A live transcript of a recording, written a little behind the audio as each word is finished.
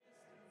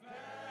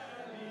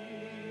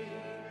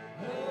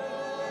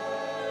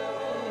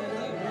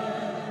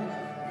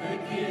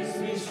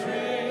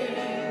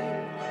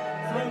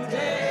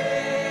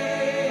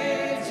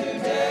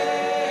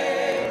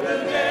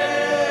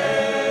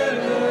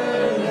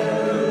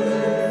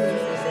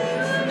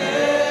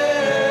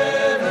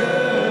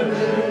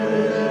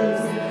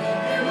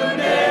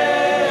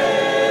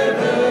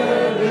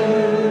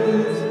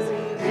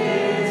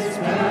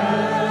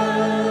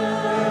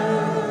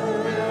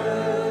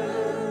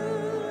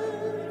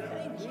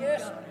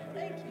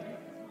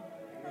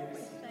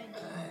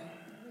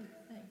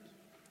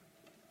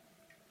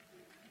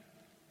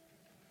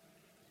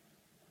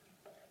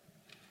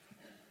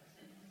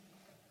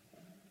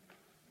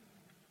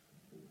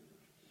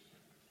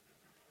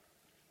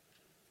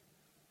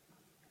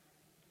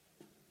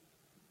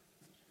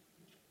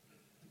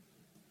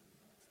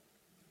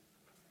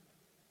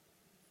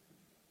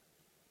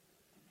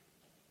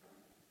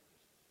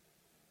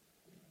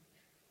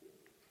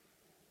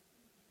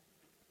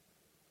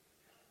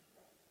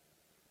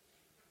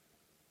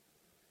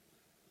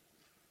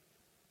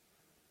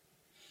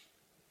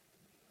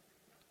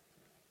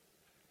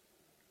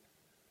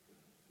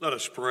Let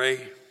us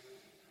pray.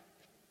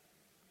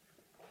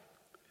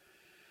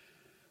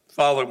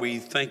 Father, we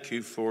thank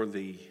you for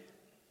the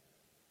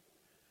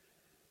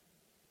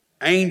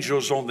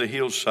angels on the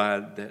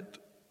hillside that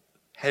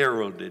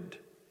heralded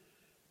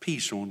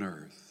peace on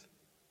earth,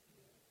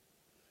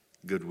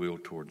 goodwill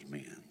towards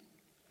men.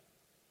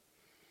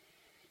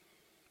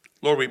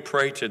 Lord, we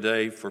pray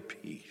today for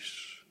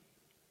peace.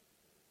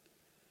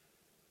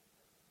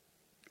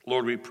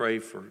 Lord, we pray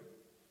for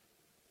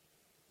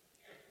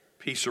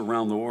peace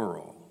around the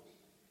world.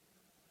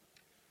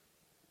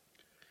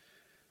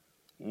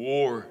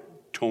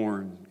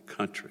 War-torn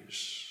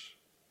countries.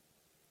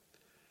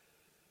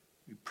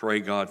 We pray,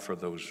 God, for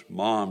those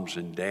moms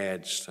and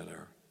dads that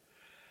are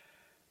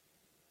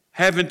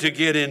having to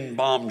get in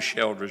bomb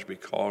shelters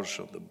because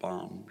of the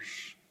bombs,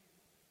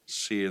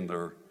 seeing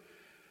their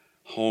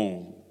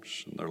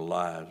homes and their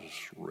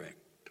lives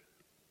wrecked.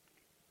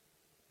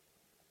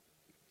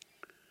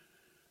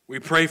 We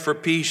pray for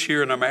peace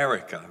here in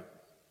America.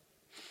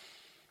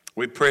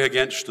 We pray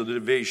against the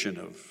division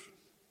of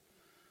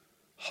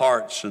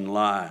hearts and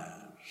lives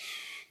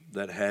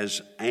that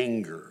has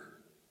anger,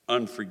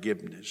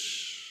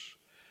 unforgiveness.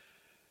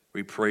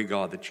 We pray,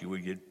 God, that you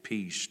would give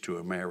peace to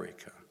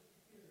America.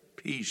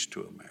 Peace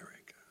to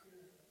America.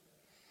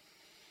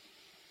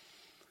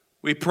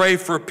 We pray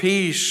for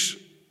peace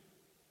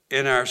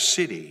in our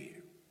city,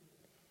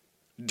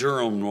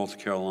 Durham, North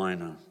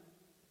Carolina.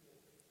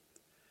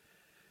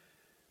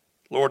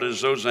 Lord,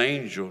 as those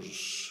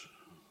angels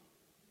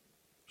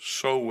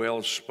so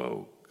well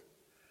spoke,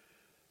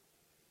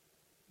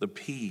 the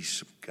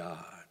peace of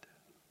God.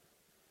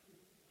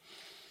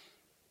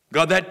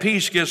 God, that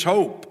peace gives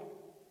hope.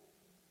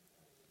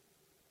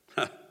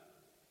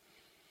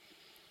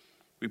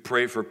 We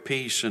pray for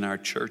peace in our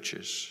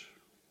churches.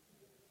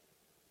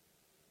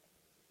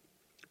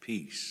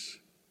 Peace.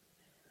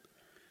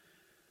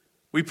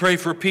 We pray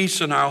for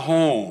peace in our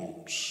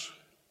homes.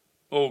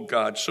 Oh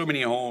God, so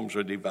many homes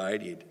are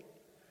divided.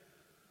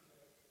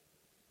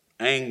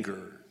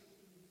 Anger.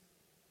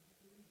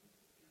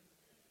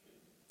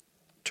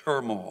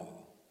 Turmoil.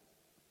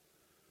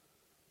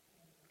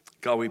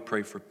 God, we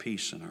pray for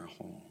peace in our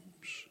homes.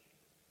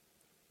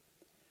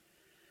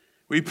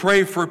 We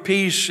pray for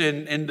peace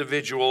in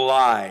individual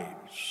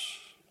lives,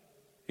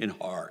 in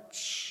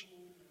hearts.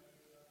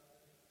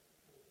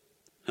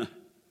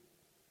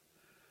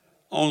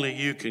 Only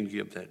you can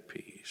give that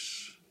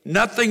peace.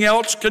 Nothing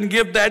else can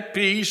give that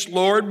peace,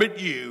 Lord, but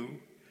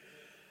you.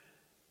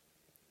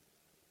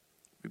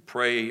 We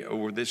pray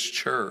over this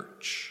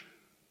church,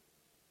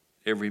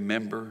 every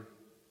member,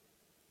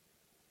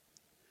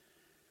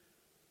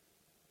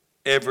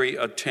 every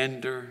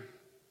attender.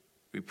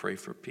 We pray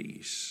for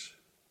peace.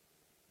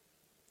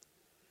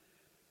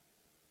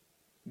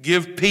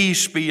 Give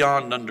peace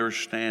beyond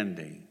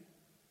understanding.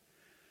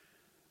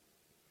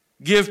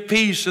 Give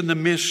peace in the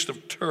midst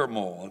of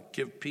turmoil.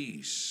 Give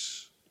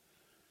peace.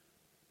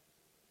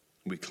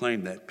 We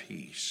claim that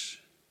peace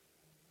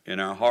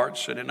in our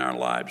hearts and in our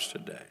lives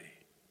today.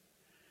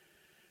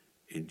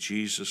 In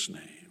Jesus'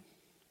 name.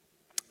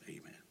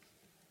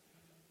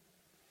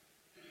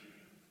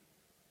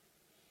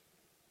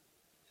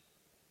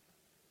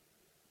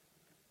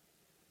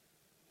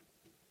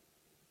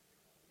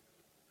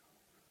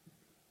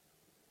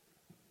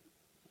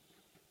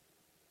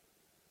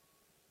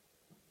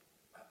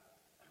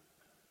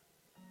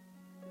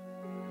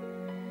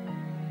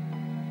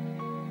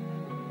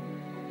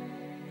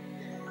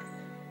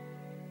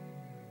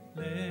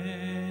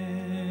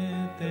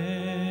 Let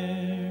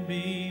there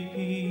be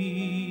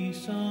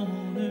peace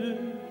on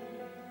earth,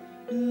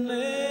 and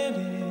let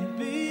it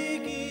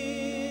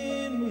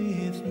begin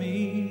with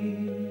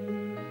me.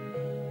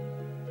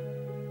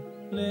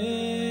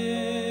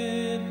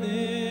 Let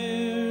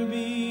there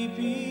be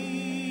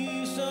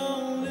peace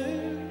on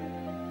earth,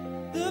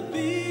 the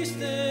peace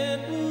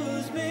that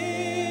was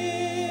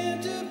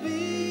meant to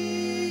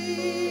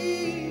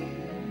be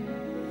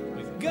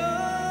with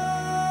God.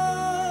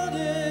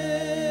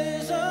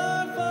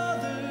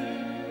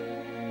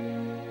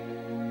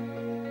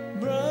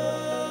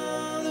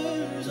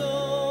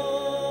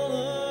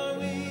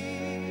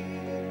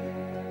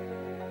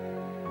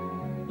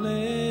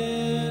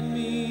 Let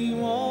me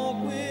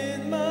walk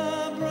with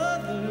my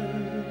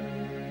brother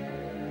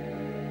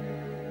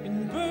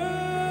in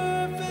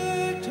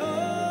perfect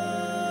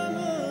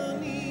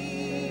harmony.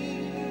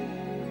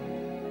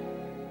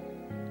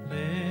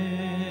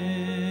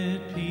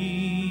 Let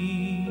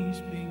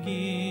peace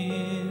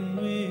begin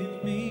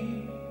with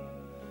me.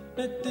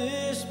 Let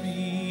this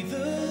be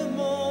the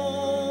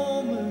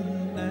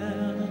moment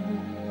now.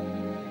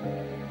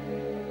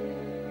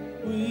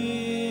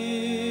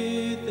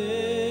 With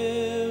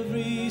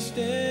every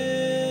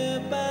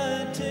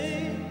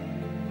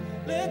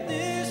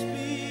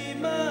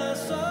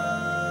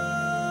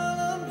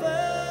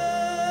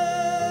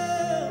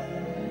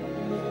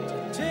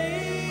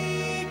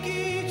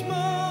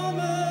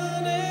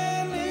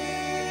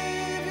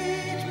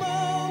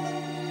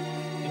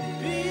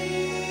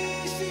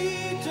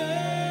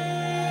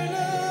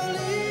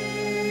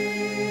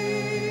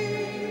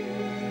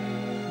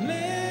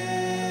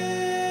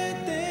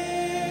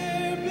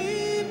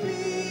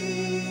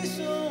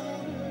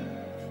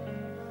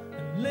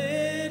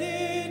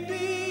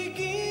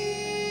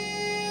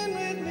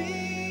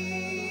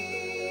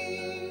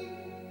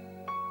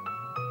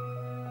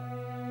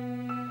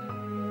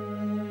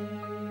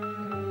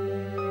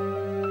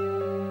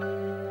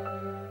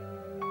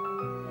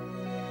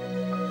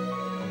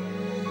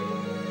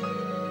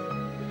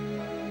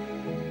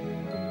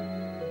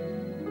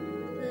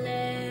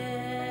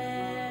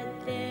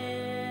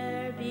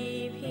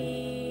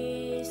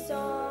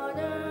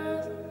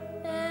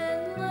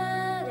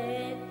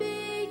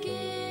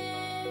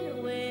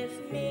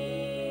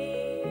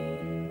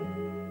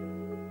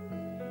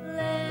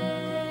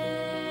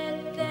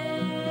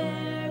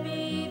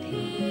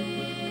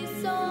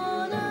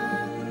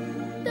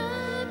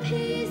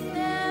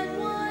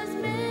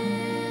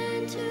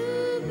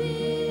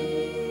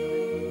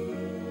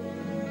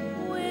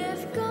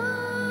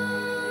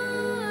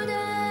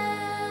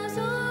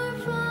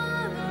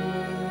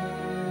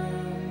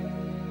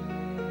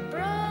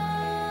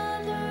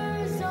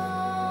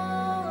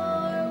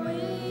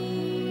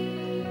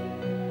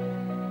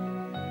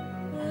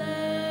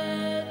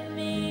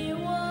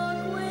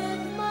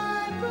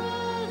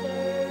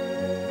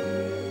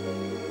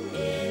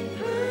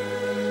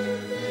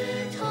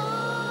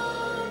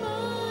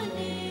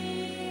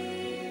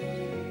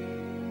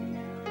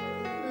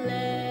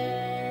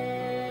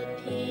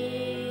Let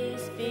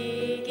peace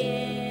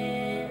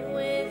begin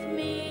with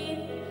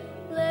me.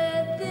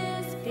 Let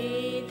this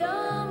be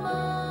the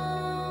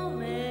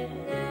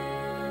moment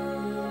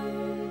now.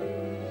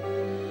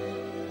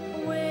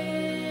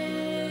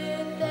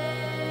 With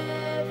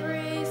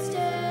every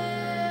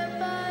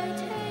step I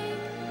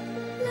take,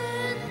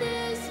 let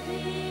this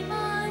be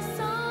my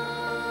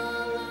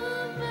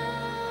solemn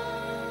vow.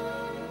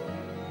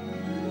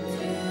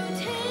 To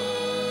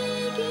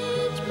take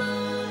each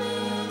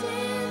moment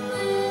and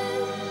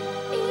live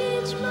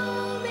each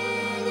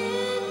moment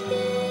in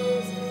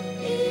peace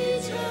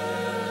eternally.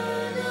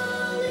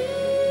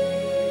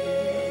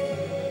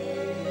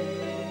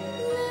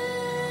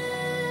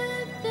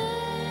 Let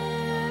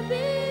there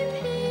be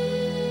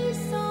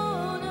peace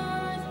on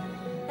earth,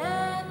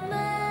 and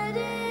let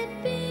it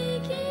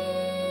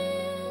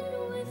begin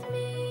with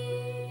me.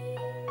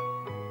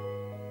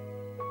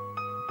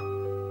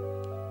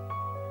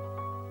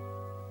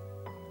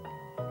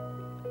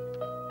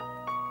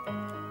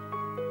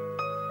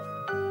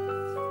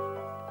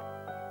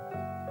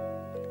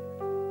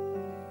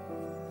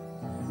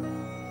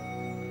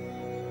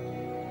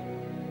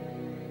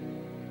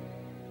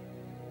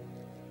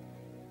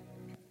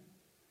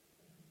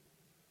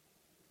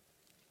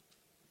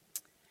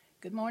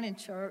 Good morning,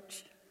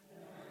 church.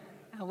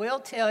 I will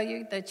tell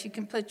you that you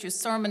can put your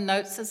sermon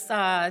notes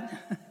aside.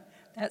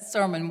 That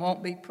sermon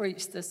won't be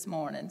preached this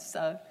morning,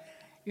 so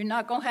you're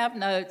not going to have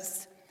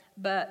notes,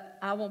 but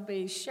I will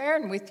be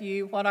sharing with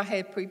you what I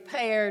had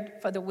prepared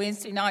for the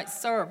Wednesday night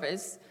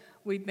service.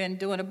 We've been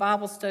doing a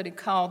Bible study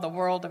called The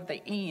World of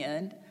the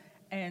End,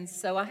 and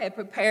so I had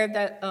prepared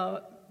that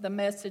the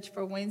message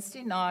for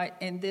Wednesday night,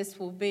 and this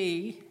will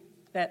be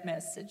that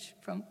message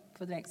for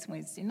the next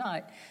Wednesday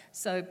night.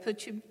 So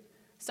put your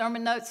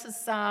sermon notes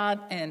aside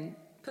and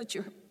put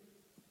your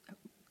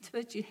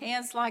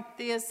hands like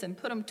this and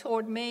put them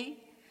toward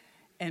me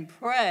and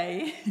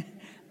pray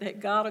that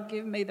God will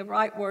give me the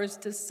right words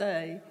to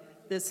say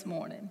this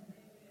morning.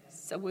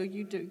 So will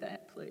you do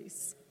that,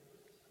 please?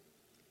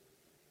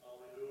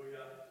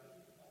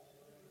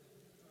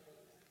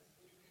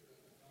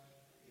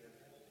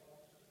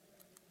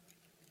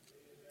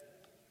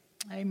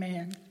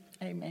 Amen.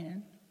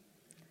 Amen.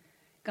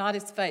 God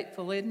is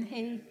faithful, isn't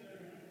he?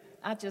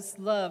 I just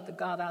love the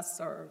God I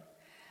serve.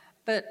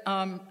 But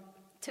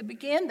to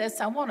begin this,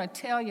 I want to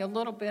tell you a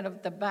little bit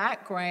of the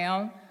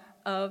background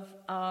of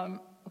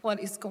what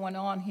is going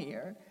on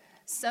here.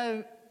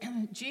 So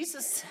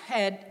Jesus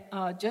had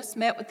just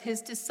met with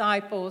his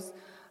disciples.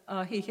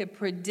 He had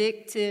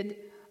predicted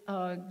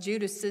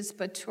Judas's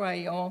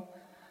betrayal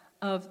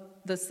of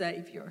the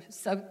Savior.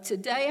 So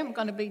today I'm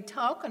going to be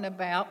talking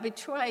about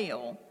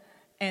betrayal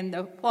and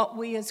what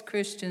we as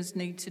Christians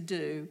need to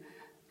do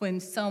when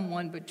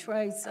someone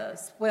betrays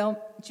us. Well,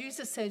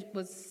 Jesus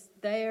was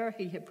there.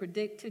 He had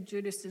predicted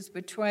Judas's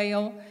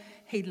betrayal.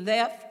 He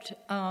left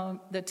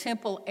the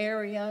temple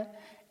area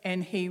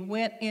and he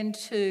went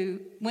to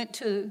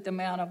the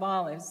Mount of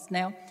Olives.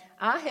 Now,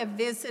 I have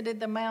visited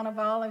the Mount of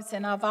Olives,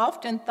 and I've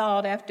often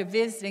thought after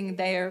visiting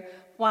there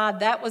why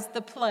that was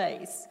the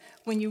place.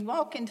 When you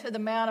walk into the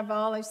Mount of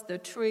Olives,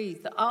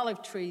 the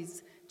olive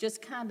trees,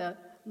 just kind of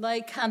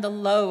lay kind of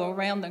low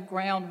around the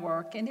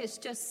groundwork, and it's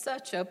just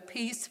such a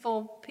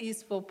peaceful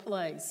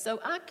place. So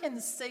I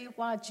can see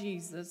why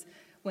Jesus,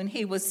 when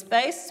he was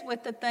faced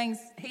with the things,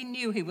 he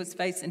knew he was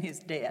facing his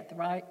death,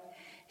 right?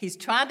 He's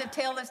trying to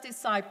tell his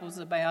disciples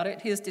about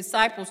it. His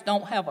disciples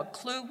don't have a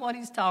clue what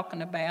he's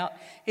talking about.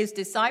 His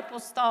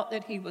disciples thought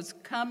that he was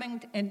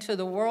coming into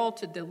the world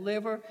to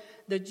deliver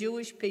the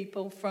Jewish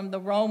people from the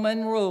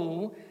Roman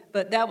rule,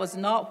 but that was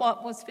not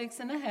what was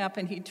fixing to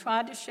happen. He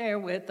tried to share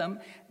with them.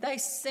 They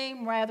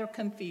seem rather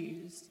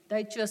confused.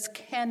 They just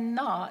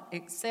cannot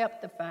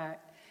accept the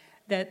fact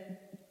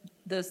that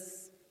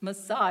this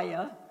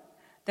Messiah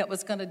that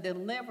was going to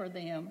deliver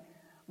them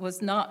was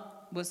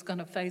going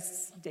to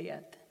face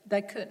death.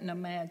 They couldn't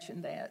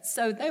imagine that.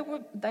 So they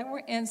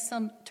were in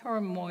some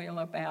turmoil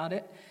about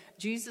it.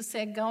 Jesus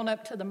had gone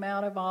up to the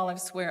Mount of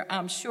Olives, where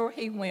I'm sure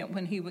he went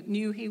when he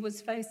knew he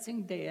was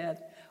facing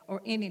death,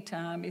 or any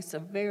time. It's a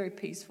very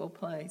peaceful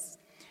place.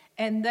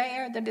 And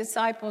there the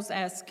disciples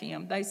asked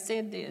him, they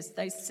said this,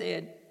 they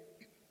said,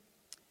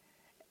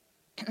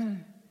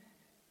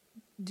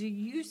 do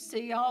you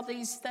see all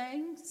these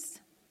things?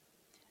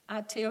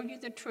 I tell you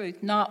the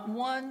truth, not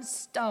one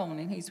stone,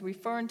 and he's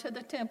referring to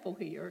the temple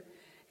here.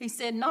 He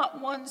said,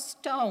 not one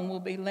stone will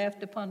be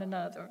left upon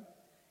another.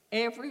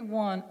 Every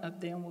one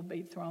of them will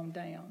be thrown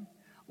down.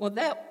 Well,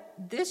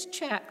 this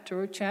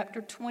chapter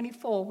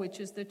 24, which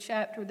is the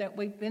chapter that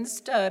we've been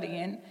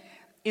studying,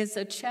 is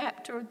a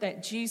chapter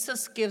that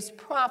Jesus gives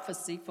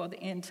prophecy for the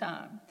end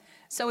time.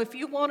 So if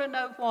you want to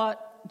know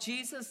what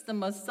Jesus, the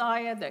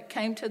Messiah that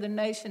came to the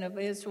nation of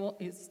Israel,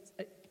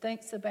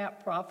 thinks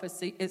about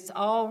prophecy, it's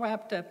all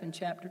wrapped up in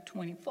chapter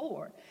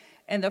 24.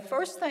 And the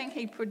first thing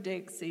he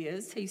predicts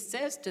is, he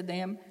says to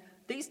them,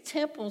 these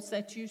temples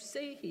that you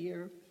see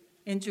here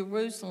in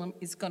Jerusalem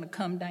is going to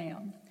come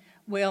down.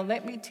 Well,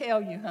 let me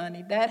tell you,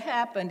 honey, that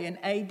happened in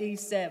AD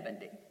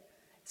 70.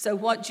 So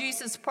what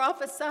Jesus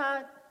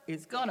prophesied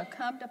is going to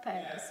come to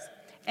pass.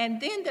 And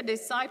then the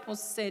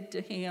disciples said to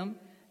him,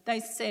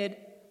 they said,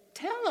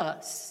 tell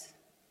us,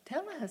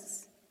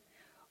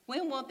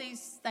 when will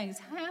these things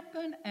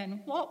happen,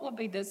 and what will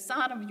be the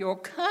sign of your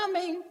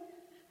coming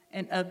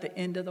and of the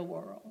end of the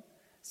world?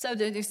 So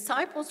the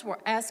disciples were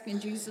asking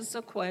Jesus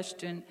a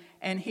question,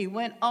 and he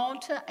went on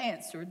to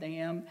answer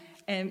them.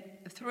 And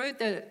through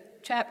the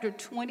chapter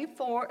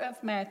 24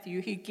 of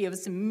Matthew, he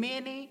gives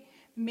many,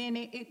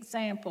 many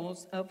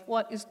examples of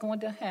what is going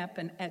to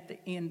happen at the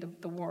end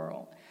of the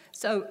world.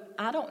 So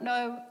I don't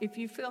know if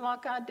you feel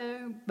like I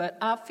do, but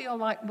I feel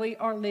like we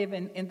are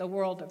living in the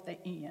world of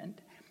the end.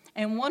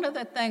 And one of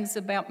the things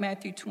about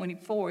Matthew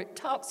 24, it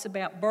talks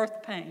about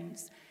birth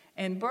pains.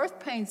 And birth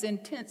pains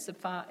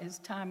intensify as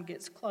time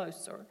gets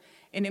closer.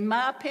 And in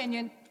my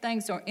opinion,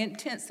 things are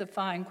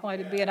intensifying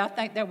quite a bit. I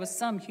think there was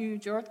some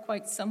huge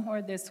earthquake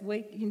somewhere this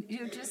week.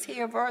 You just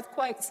hear of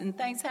earthquakes and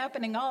things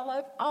happening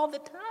all the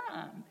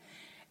time.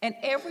 And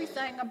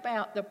everything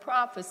about the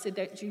prophecy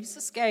that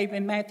Jesus gave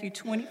in Matthew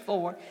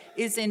 24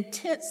 is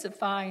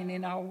intensifying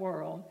in our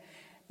world.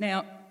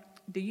 Now,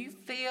 do you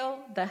feel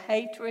the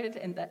hatred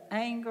and the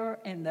anger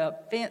and the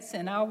offense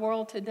in our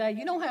world today?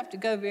 You don't have to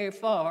go very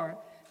far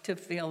to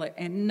feel it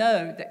and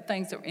know that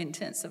things are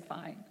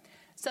intensifying.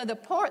 So the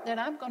part that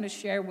I'm going to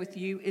share with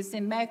you is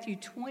in Matthew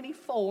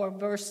 24,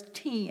 verse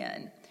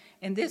 10.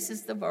 And this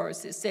is the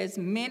verse. It says,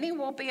 many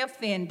will be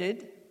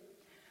offended,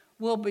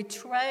 will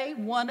betray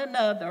one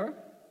another,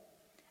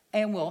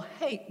 and will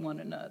hate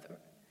one another.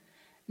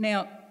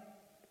 Now,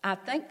 I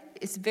think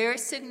it's very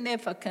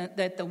significant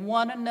that the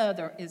one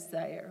another is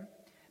there,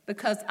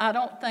 because I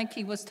don't think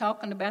he was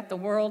talking about the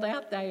world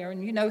out there.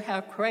 And you know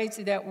how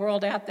crazy that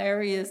world out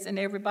there is, and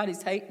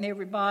everybody's hating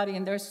everybody,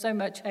 and there's so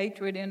much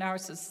hatred in our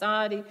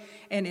society,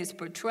 and it's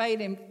portrayed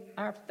in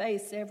our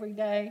face every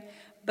day.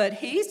 But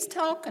he's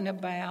talking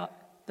about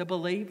the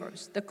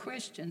believers, the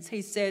Christians.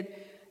 He said,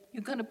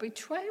 you're going to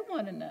betray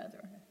one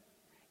another.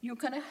 You're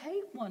going to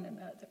hate one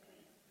another.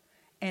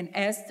 And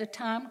as the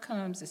time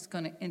comes, it's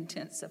going to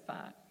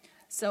intensify.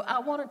 So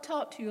I want to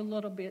talk to you a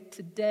little bit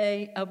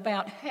today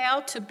about how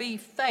to be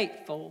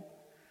faithful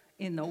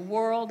in the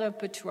world of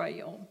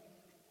betrayal.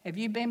 Have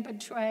you been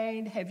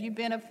betrayed? Have you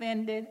been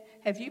offended?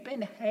 Have you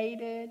been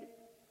hated?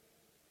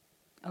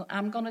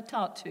 I'm going to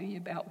talk to you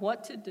about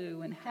what to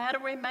do and how to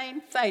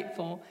remain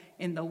faithful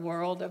in the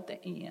world of the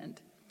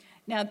end.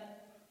 Now,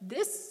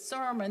 this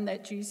sermon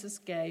that Jesus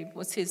gave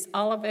was his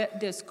Olivet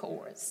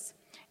Discourse.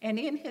 And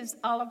in his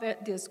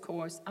Olivet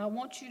Discourse, I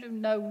want you to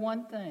know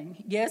one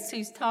thing. Yes,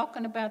 he's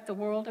talking about the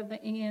world of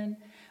the end,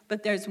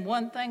 but there's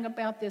one thing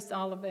about this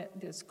Olivet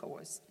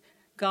Discourse.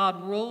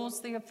 God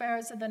rules the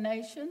affairs of the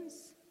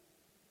nations.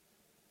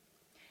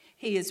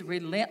 He is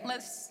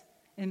relentless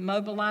in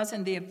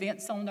mobilizing the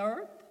events on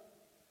earth.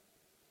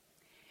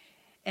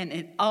 And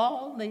it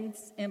all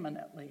leads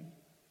imminently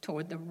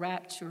toward the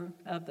rapture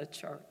of the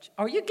church.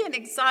 Are you getting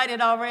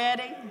excited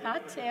already? I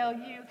tell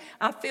you,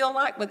 I feel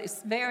like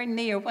it's very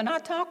near. When I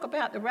talk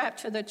about the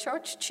rapture of the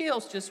church,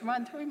 chills just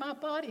run through my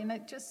body, and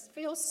it just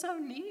feels so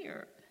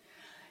near.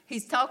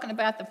 He's talking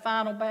about the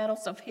final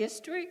battles of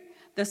history,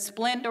 the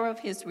splendor of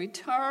his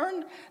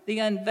return, the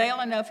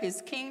unveiling of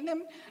his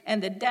kingdom,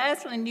 and the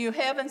dazzling new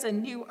heavens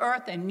and new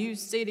earth and new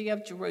city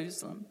of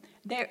Jerusalem.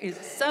 There is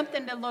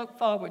something to look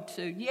forward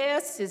to.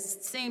 Yes, it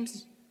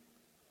seems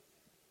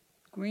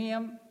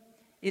grim.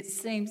 It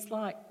seems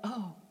like,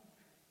 oh,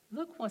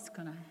 look what's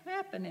going to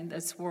happen in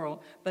this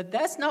world. But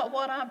that's not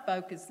what I'm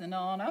focusing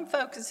on. I'm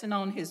focusing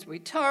on his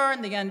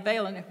return, the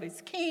unveiling of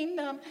his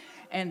kingdom,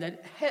 and the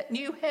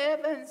new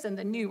heavens and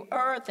the new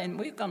earth, and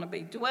we're going to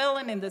be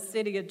dwelling in the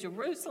city of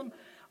Jerusalem.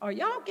 Are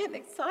y'all getting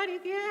excited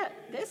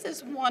yet? This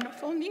is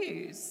wonderful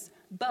news.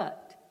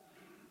 But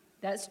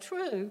that's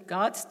true.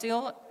 God's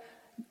still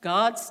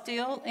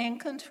in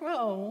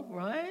control,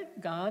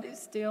 right? God is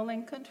still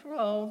in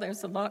control.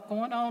 There's a lot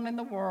going on in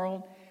the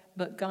world,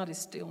 but God is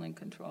still in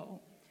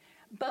control.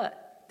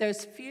 But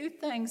there's few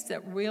things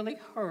that really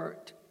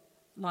hurt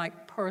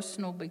like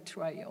personal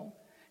betrayal.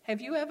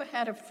 Have you ever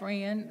had a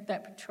friend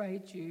that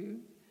betrayed you?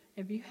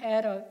 Have you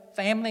had a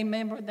family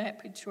member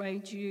that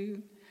betrayed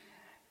you?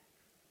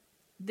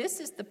 This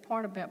is the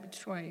part about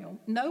betrayal.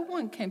 No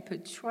one can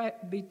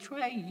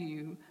betray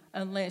you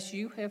unless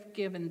you have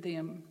given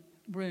them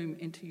room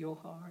into your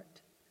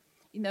heart.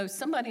 You know,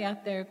 somebody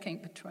out there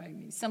can't betray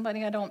me.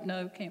 Somebody I don't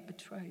know can't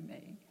betray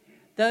me.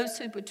 Those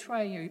who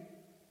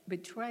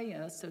betray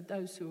us are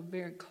those who are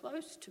very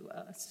close to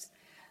us.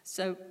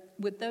 So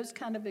with those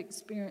kind of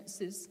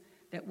experiences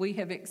that we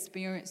have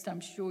experienced,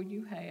 I'm sure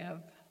you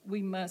have,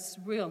 we must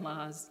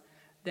realize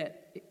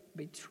that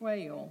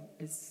betrayal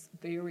is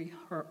a very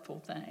hurtful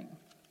thing.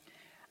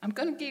 I'm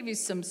going to give you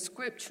some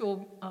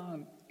scriptural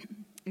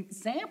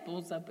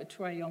examples of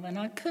betrayal, and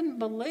I couldn't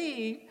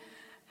believe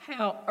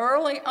how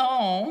early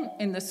on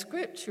in the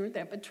scripture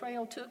that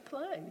betrayal took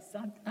place.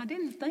 I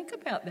didn't think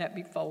about that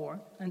before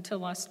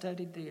until I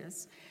studied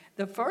this.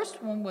 The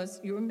first one was,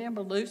 you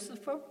remember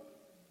Lucifer?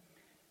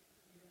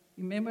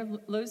 You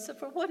remember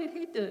Lucifer? What did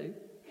he do?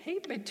 He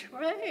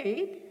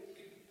betrayed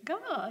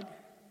God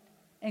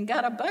and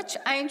got a bunch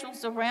of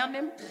angels around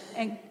him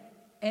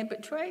and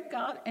betrayed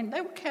God, and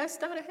they were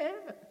cast out of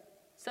heaven.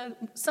 So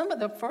some of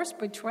the first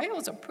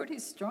betrayals are pretty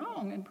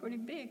strong and pretty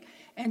big.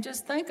 And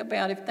just think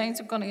about if things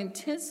are going to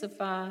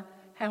intensify,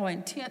 how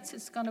intense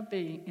it's going to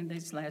be in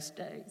these last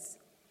days.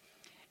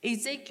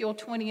 Ezekiel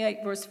 28,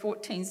 verse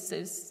 14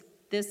 says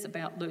this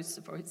about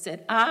Lucifer. It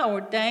said, I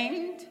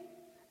ordained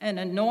and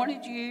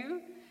anointed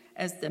you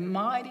as the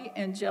mighty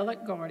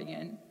angelic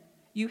guardian.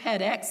 You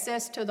had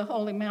access to the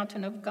holy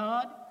mountain of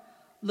God.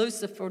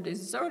 Lucifer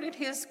deserted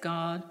his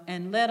God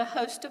and led a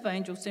host of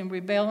angels in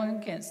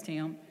rebellion against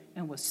him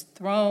and was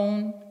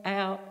thrown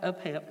out of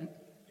heaven.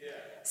 Yeah.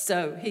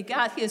 So he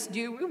got his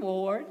due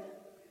reward.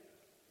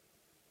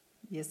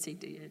 Yes, he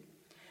did.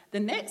 The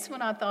next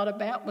one I thought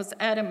about was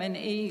Adam and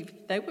Eve.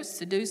 They were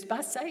seduced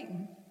by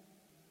Satan.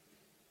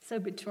 So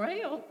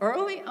betrayal,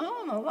 early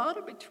on, a lot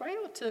of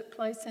betrayal took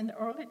place in the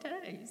early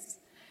days.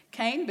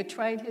 Cain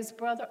betrayed his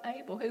brother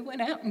Abel, who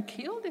went out and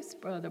killed his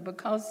brother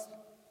because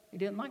he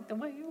didn't like the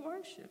way he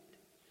worshiped.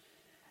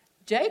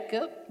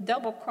 Jacob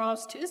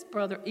double-crossed his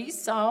brother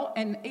Esau,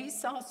 and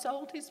Esau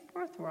sold his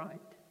birthright.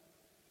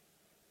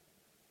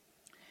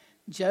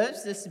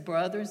 Joseph's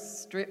brothers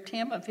stripped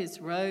him of his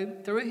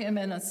robe, threw him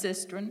in a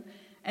cistern,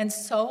 and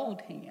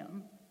sold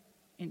him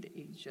into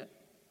Egypt.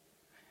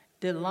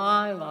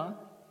 Delilah,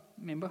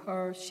 remember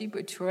her? She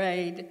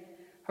betrayed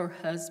her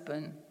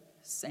husband,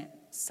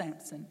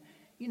 Samson.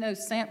 You know,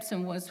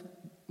 Samson was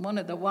one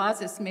of the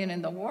wisest men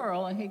in the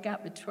world, and he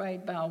got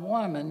betrayed by a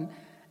woman.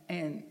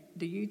 And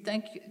do you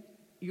think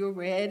you're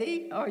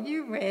ready? Are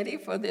you ready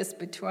for this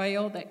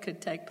betrayal that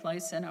could take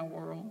place in our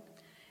world?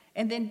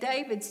 And then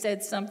David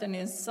said something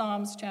in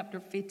Psalms chapter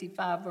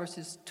 55,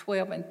 verses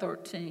 12 and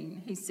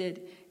 13. He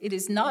said, it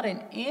is not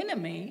an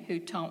enemy who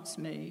taunts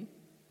me,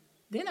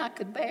 then I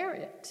could bear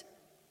it.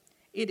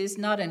 It is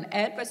not an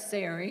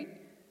adversary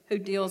who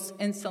deals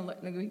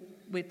insolently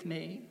with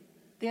me,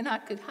 then I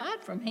could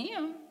hide from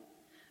him.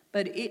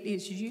 But it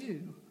is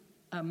you,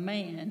 a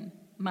man,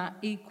 my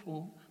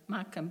equal,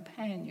 my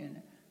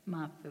companion,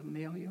 my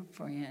familiar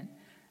friend.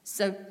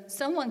 So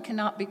someone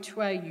cannot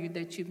betray you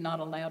that you've not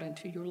allowed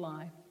into your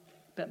life.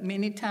 But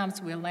many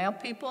times we allow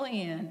people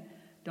in,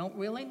 don't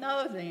really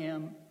know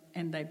them,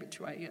 and they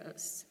betray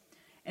us.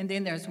 And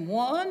then there's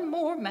one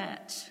more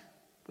match,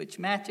 which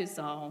matches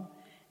all,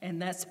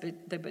 and that's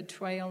the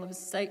betrayal of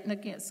Satan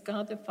against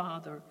God the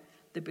Father,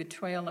 the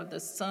betrayal of the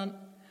Son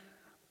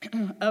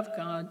of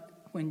God,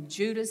 when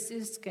Judas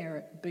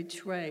Iscariot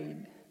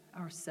betrayed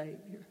our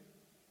Savior.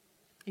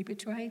 He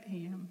betrayed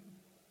him.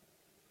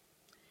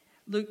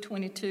 Luke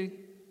 22,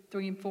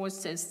 3 and 4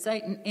 says,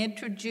 Satan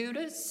entered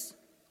Judas,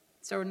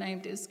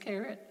 surnamed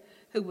Iscariot,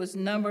 who was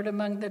numbered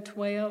among the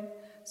 12.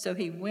 So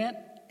he went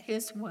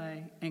his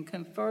way and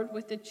conferred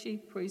with the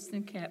chief priests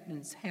and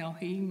captains how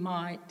he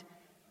might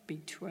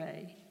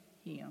betray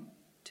him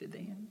to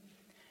them.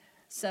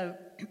 So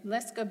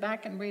let's go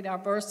back and read our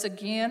verse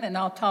again, and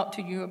I'll talk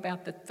to you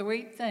about the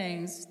three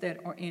things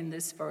that are in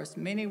this verse.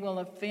 Many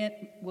will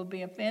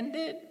be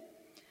offended,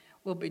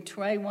 will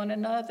betray one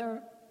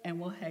another, and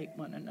will hate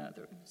one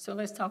another. So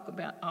let's talk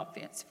about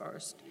offense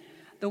first.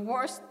 The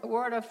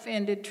word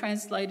offended,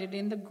 translated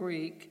in the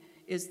Greek,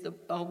 is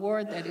a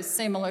word that is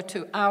similar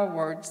to our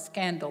word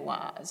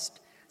scandalized.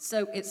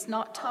 So it's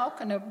not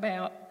talking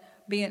about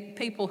being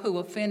people who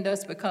offend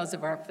us because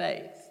of our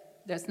faith.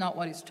 That's not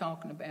what he's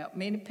talking about.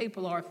 Many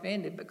people are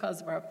offended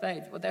because of our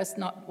faith. Well, that's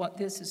not what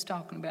this is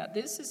talking about.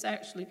 This is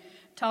actually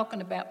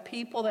talking about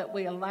people that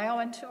we allow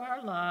into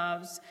our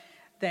lives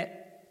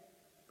that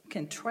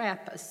can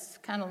trap us,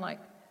 kind of like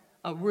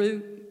a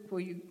root where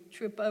you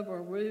trip over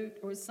a root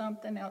or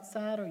something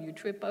outside, or you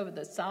trip over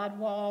the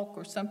sidewalk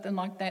or something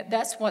like that.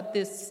 That's what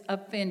this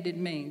offended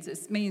means.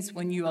 It means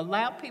when you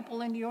allow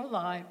people into your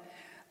life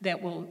that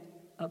will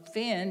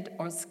offend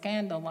or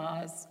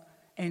scandalize,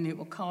 and it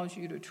will cause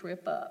you to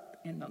trip up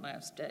in the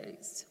last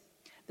days.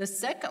 The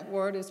second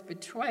word is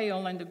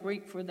betrayal, and the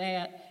Greek for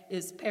that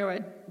is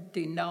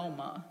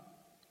paradinoma.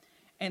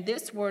 And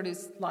this word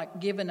is like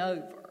given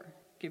over.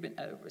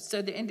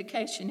 So the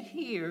indication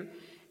here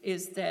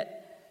is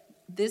that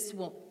this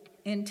will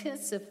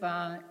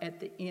intensify at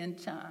the end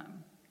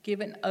time,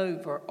 given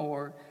over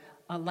or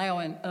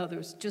allowing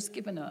others, just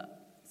giving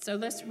up. So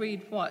let's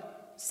read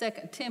what 2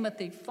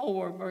 Timothy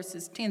 4,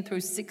 verses 10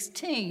 through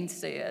 16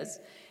 says.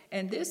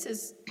 And this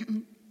is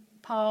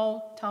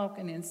Paul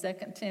talking in 2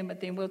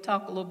 Timothy, and we'll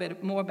talk a little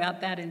bit more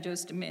about that in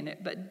just a minute.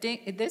 But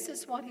this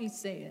is what he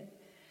said.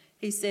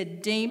 He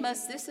said,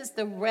 Demas, this is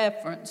the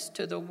reference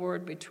to the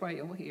word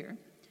betrayal here.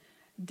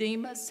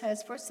 Demas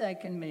has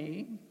forsaken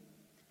me,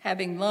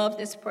 having loved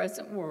this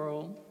present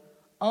world.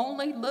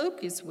 Only Luke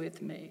is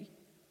with me.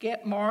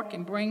 Get Mark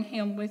and bring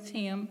him with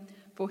him,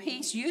 for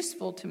he's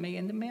useful to me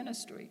in the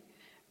ministry.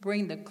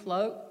 Bring the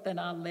cloak that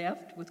I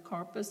left with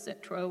Carpus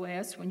at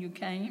Troas when you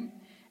came,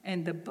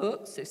 and the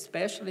books,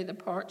 especially the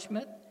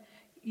parchment.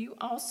 You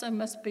also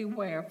must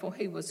beware, for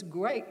he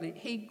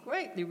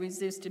greatly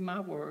resisted my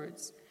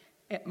words.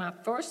 At my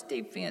first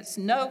defense,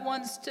 no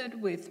one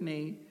stood with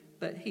me,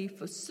 but he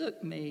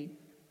forsook me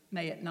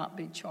may it not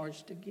be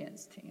charged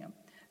against him.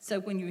 So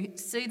when you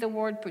see the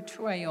word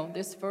betrayal,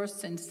 this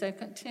verse in 2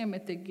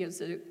 Timothy gives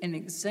an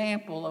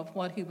example of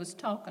what he was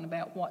talking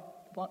about,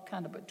 what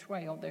kind of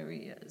betrayal there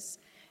is.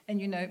 And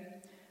you know,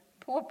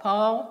 poor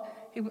Paul,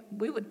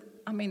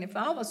 if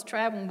I was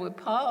traveling with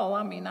Paul,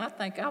 I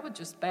think I would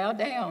just bow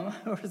down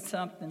or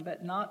something,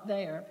 but not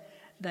there.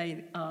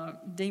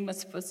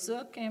 Demas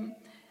forsook him.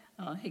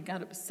 He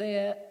got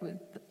upset with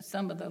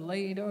some of the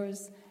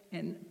leaders,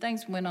 and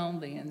things went on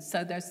then.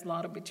 So there's a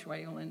lot of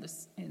betrayal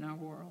in our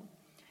world.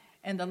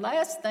 And the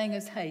last thing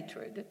is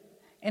hatred.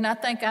 And I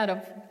think out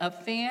of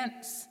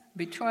offense,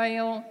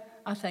 betrayal,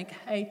 I think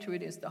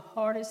hatred is the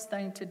hardest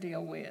thing to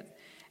deal with.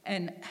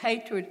 And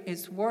hatred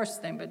is worse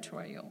than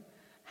betrayal.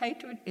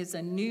 Hatred is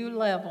a new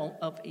level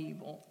of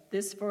evil.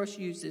 This verse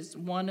uses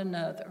one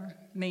another,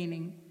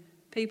 meaning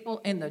people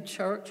in the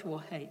church will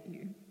hate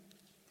you.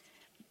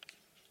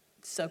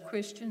 So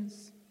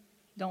Christians,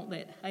 don't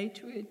let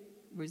hatred,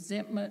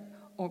 resentment,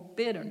 or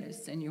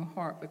bitterness in your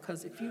heart,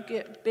 because if you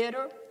get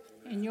bitter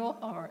in your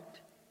heart,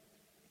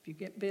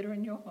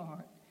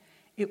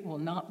 it will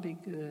not be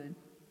good.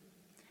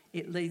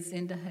 It leads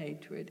into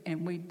hatred,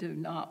 and we do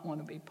not want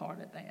to be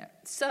part of that.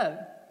 So,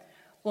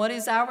 what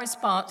is our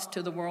response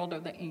to the world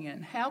of the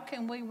end? How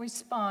can we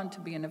respond to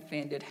being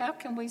offended? How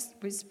can we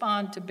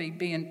respond to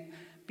being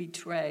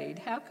betrayed?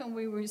 How can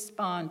we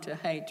respond to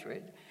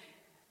hatred?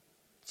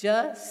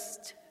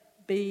 Just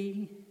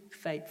be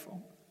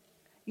faithful.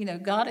 You know,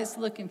 God is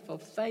looking for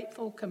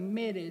faithful,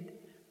 committed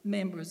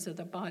members of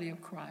the body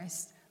of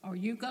Christ. Are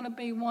you going to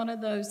be one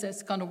of those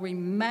that's going to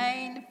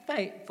remain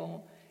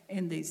faithful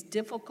in these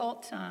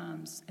difficult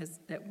times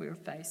that we're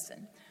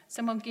facing?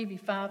 So I'm going to give you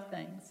 5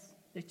 things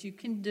that you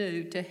can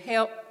do to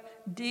help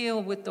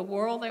deal with the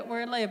world that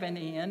we're living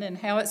in and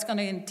how it's going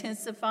to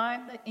intensify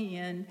in the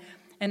end,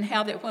 and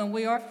how that when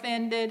we are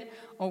offended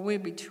or we're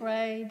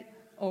betrayed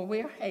or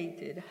we're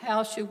hated,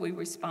 how should we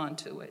respond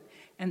to it?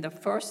 And the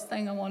first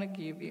thing I want to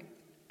give you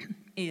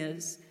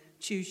is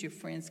choose your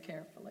friends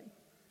carefully.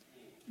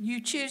 You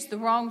choose the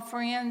wrong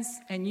friends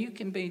and you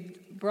can be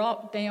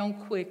brought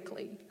down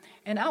quickly.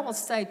 And I will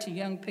say to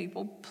young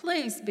people,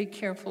 please be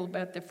careful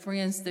about the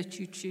friends that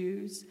you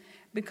choose,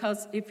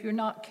 because if you're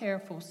not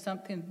careful,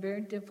 something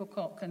very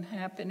difficult can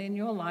happen in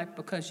your life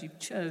because you've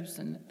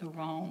chosen the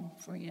wrong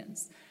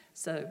friends.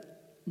 So,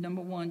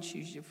 number 1,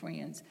 choose your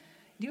friends.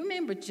 Do you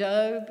remember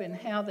Job and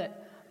how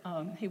that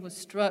he was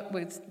struck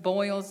with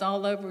boils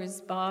all over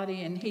his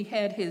body, and he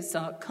had his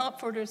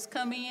comforters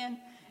come in?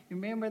 You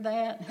remember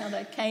that? How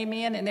they came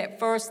in, and at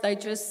first they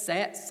just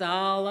sat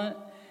silent,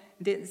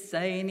 didn't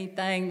say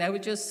anything. They were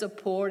just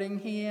supporting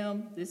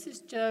him. This is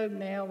Job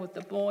now with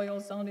the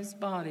boils on his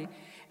body.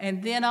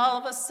 And then all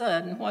of a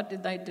sudden, what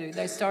did they do?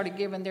 They started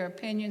giving their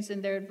opinions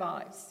and their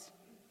advice.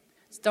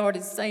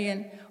 Started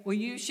saying, well,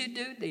 you should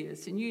do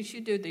this, and you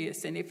should do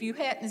this. And if you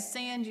hadn't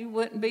sinned, you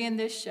wouldn't be in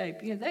this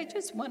shape. You know, they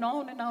just went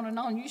on and on and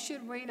on. You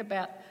should read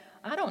about,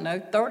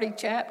 30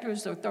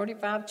 chapters or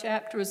 35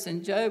 chapters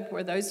in Job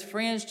where those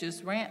friends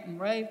just rant and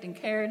raved and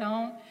carried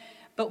on.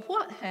 But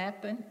what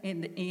happened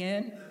in the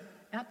end,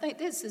 I think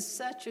this is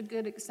such a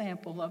good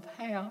example of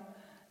how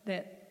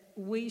that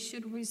we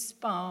should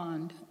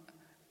respond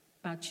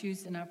by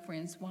choosing our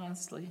friends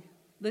wisely.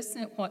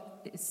 Listen to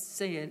what it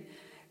said.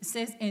 It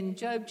says in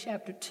Job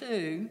chapter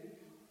 2,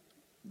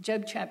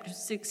 Job chapter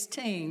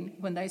 16,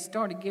 when they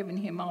started giving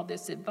him all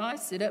this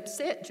advice, it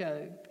upset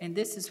Job. And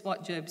this is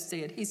what Job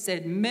said. He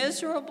said,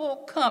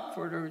 miserable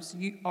comforters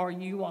are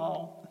you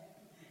all.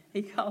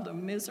 He called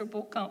them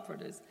miserable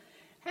comforters.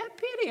 Have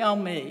pity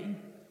on me.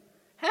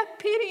 Have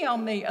pity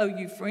on me, O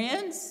you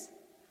friends,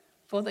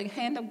 for the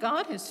hand of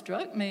God has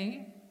struck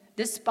me.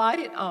 Despite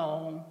it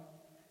all,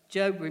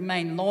 Job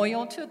remained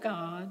loyal to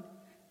God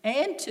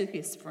and to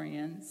his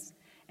friends.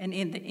 And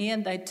in the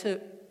end,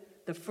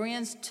 the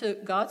friends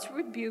took God's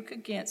rebuke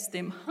against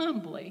them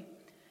humbly.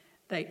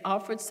 They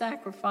offered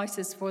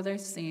sacrifices for their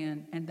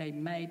sin, and they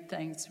made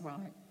things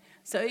right.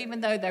 So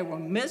even though they were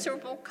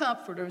miserable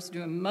comforters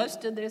during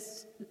most of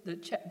this,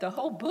 the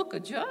whole book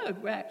of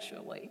Job,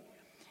 actually,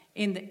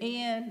 in the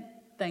end,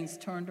 things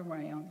turned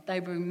around. They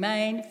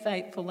remained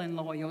faithful and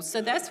loyal.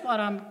 So that's what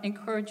I'm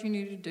encouraging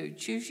you to do.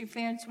 Choose your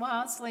friends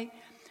wisely,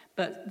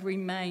 but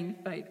remain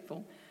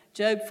faithful.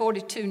 Job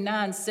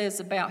 42:9 says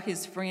about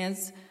his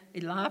friends,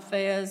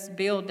 Eliphaz,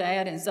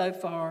 Bildad, and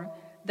Zophar,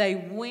 they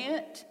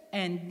went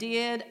and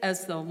did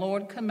as the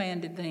Lord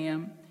commanded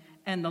them,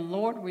 and the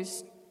Lord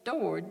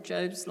restored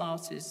Job's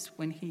losses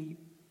when he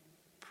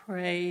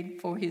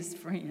prayed for his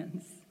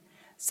friends.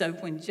 So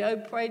when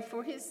Job prayed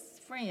for his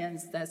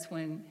friends, that's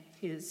when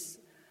his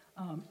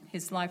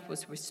life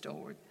was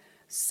restored.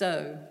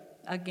 So,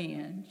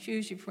 again,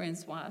 choose your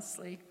friends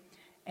wisely.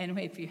 And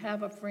if you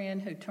have a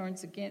friend who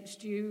turns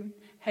against you,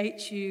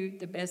 hates you,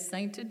 the best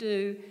thing to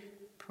do,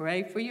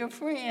 pray for your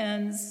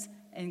friends,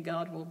 and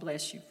God will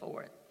bless you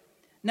for it.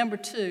 Number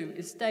 2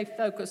 is stay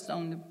focused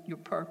on your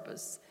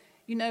purpose.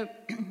 You know,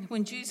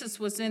 when Jesus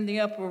was in the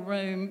upper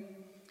room,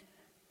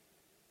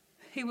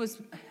 he was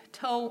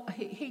told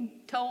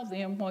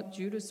them what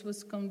Judas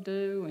was going to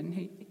do, and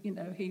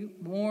he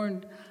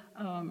warned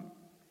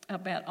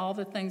about all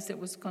the things that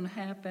was going to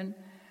happen.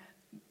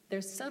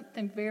 There's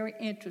something very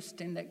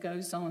interesting that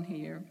goes on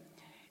here.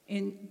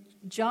 In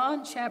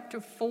John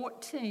chapter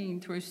 14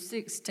 through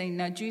 16,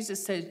 now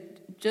Jesus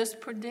said,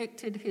 just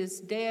predicted his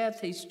death.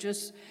 He's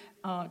just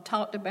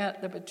talked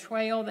about the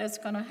betrayal that's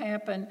going to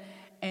happen.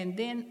 And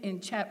then in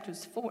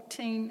chapters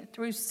 14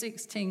 through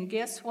 16,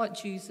 guess what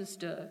Jesus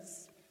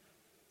does?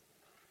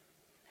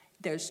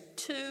 There's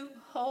 2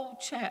 whole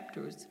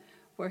chapters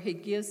where he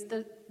gives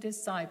the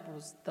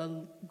disciples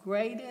the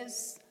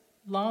greatest,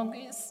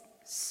 longest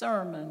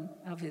sermon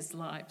of his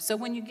life. So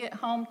when you get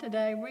home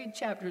today, read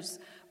chapters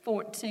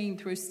 14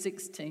 through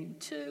 16.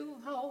 2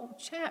 whole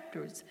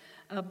chapters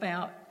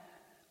about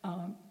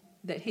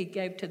that he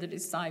gave to the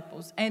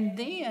disciples. And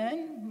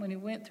then when he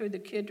went through the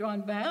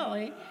Kidron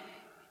Valley,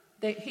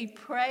 that he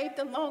prayed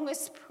the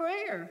longest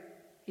prayer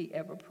he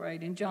ever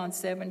prayed in John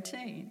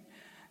 17.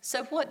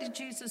 So what did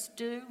Jesus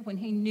do when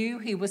he knew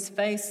he was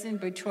facing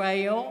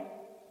betrayal?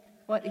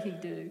 What did he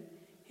do?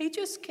 He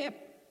just kept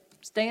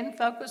staying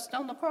focused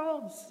on the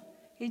cross.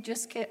 He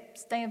just kept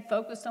staying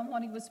focused on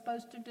what he was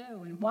supposed to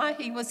do and why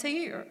he was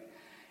here.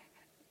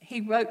 He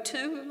wrote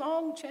 2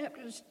 long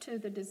chapters to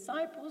the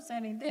disciples,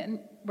 and he then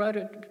wrote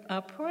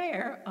a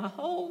prayer, a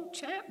whole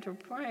chapter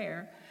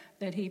prayer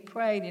that he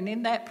prayed. And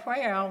in that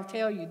prayer, I'll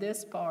tell you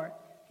this part,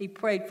 he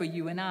prayed for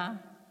you and I.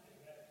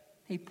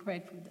 He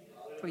prayed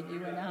for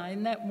you and I.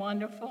 Isn't that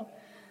wonderful?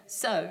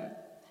 So,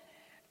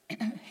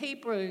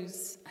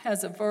 Hebrews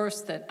has a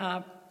verse that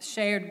I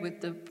shared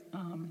with the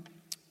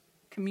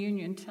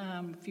communion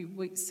time a few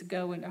weeks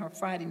ago in our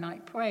Friday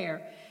night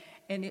prayer.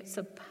 And it's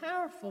a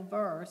powerful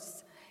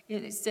verse.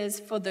 It says,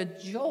 for the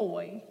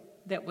joy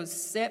that was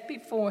set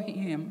before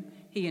him,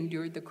 he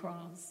endured the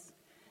cross.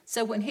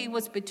 So when he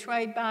was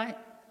betrayed by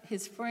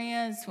his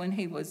friends, when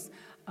he was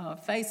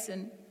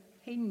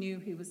he knew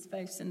he was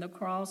facing the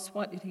cross.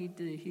 What did he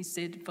do? He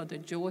said, for the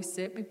joy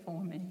set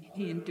before me,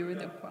 he endured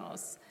the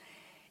cross.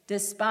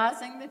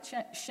 Despising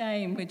the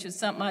shame, which is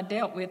something I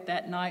dealt with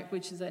that night,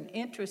 which is an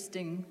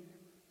interesting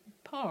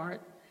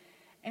part,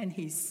 and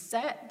he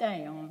sat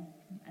down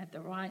at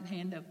the right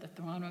hand of the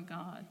throne of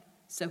God.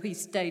 So he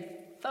stayed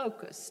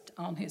focused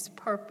on his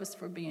purpose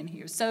for being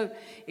here. So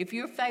if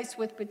you're faced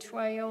with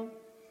betrayal,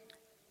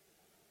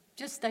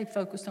 just stay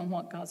focused on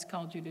what God's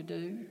called you to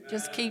do.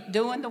 Just keep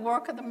doing the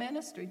work of the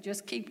ministry.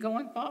 Just keep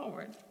going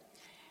forward.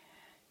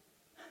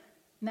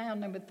 Now,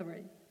 number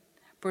 3,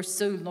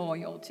 pursue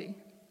loyalty.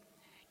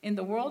 In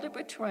the world of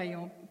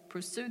betrayal,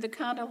 pursue the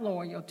kind of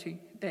loyalty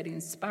that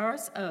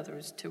inspires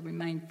others to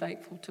remain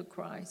faithful to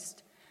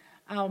Christ.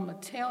 I'll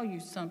tell you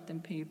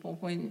something, people.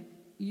 When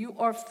you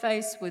are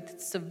faced with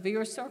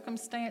severe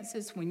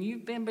circumstances, when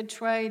you've been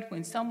betrayed,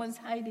 when someone's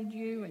hated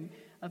you and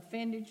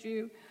offended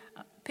you,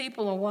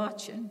 people are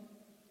watching.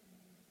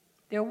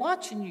 They're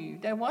watching you.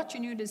 They're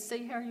watching you to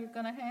see how you're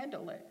going to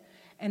handle it.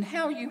 And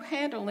how you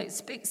handle it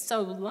speaks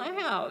so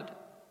loud,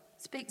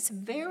 speaks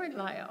very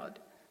loud,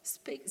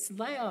 speaks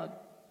loud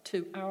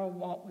to our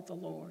walk with the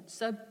Lord.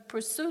 So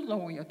pursue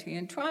loyalty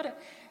and try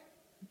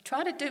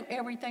to do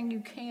everything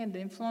you can to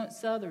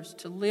influence others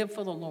to live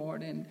for the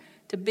Lord and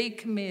to be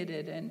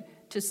committed and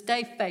to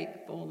stay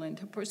faithful and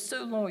to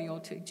pursue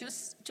loyalty.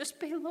 Just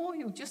be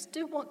loyal. Just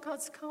do what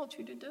God's called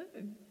you to do.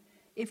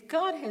 If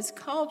God has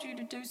called you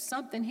to do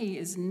something, he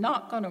is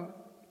not going to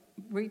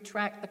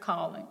retract the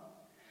calling.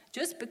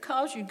 Just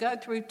because you go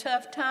through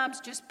tough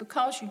times, just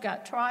because you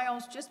got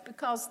trials, just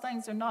because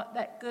things are not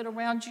that good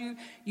around you,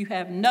 you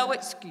have no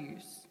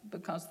excuse,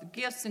 because the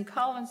gifts and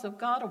callings of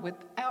God are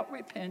without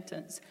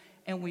repentance,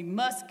 and we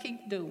must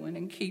keep doing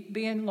and keep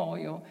being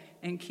loyal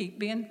and keep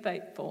being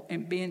faithful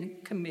and being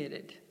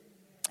committed.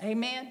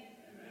 Amen?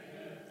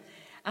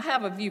 I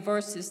have a few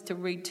verses to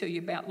read to you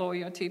about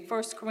loyalty.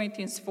 1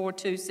 Corinthians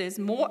 4:2 says,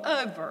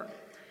 moreover,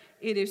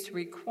 it is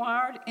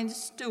required in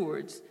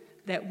stewards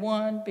that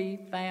one be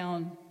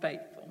found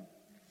faithful.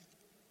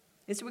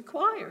 It's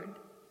required.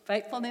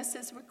 Faithfulness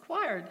is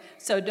required.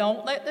 So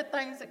don't let the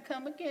things that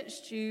come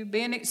against you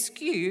be an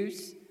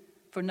excuse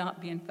for not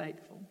being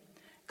faithful.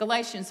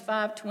 Galatians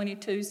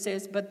 5:22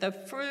 says, but the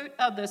fruit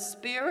of the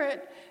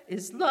Spirit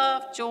is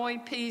love, joy,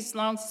 peace,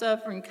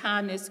 long-suffering,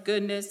 kindness,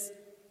 goodness,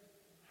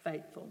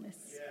 faithfulness.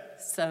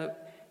 So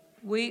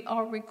we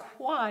are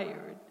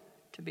required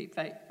to be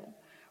faithful.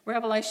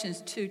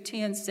 Revelations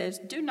 2:10 says,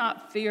 do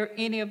not fear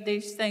any of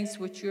these things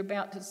which you're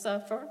about to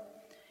suffer.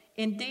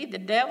 Indeed, the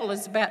devil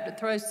is about to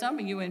throw some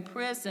of you in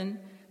prison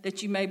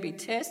that you may be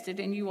tested,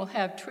 and you will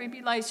have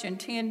tribulation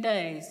 10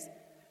 days.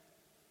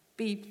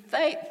 Be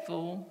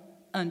faithful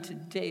unto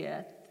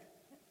death,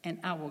 and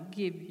I will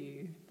give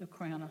you the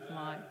crown of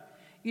life.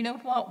 You know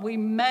what? We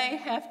may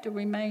have to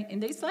remain in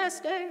these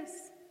last days.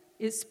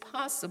 It's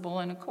possible,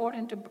 and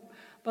according to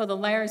Brother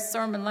Larry's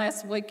sermon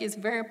last week, it's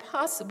very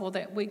possible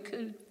that we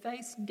could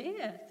face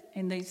death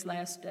in these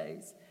last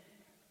days.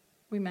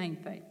 Remain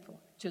faithful.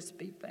 Just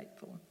be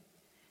faithful.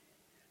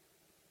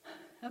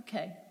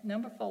 Okay,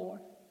 number 4.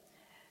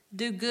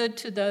 Do good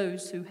to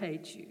those who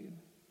hate you.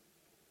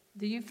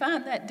 Do you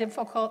find that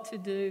difficult to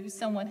do?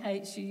 Someone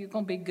hates you, you're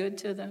going to be good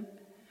to them?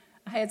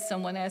 I had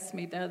someone ask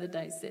me the other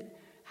day, said,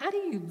 how do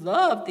you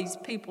love these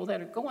people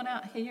that are going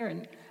out here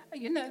and,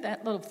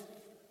 that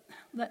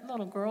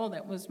little girl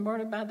that was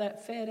murdered by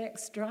that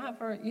FedEx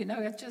driver,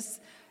 it's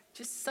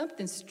just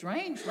something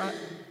strange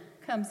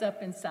comes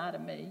up inside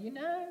of me,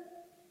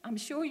 I'm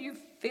sure you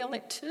feel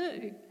it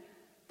too.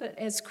 But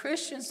as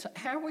Christians,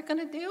 how are we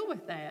going to deal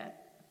with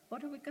that?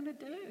 What are we going to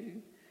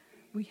do?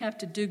 We have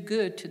to do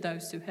good to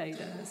those who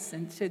hate us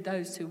and to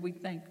those who we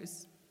think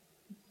is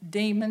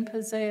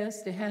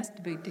demon-possessed. It has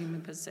to be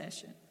demon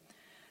possession.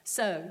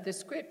 So the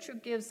scripture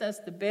gives us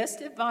the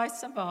best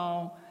advice of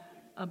all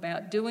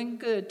about doing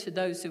good to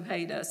those who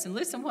hate us. And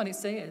listen what it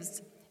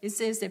says. It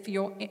says, if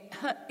your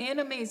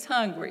enemy is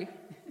hungry,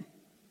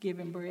 give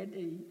him bread to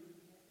eat.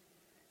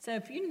 So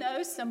if you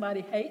know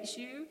somebody hates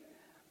you,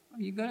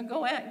 are you going to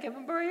go out and give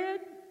them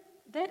bread?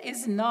 That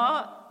is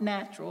not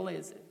natural,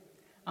 is it?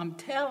 I'm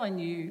telling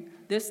you,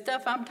 this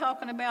stuff I'm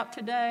talking about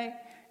today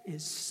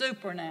is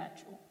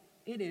supernatural.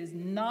 It is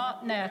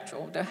not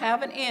natural to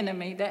have an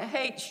enemy that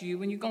hates you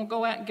when you're going to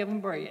go out and give him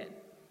bread.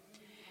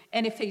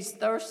 And if he's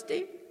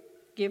thirsty,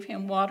 give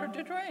him water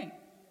to drink.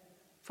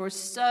 For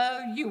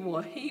so you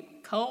will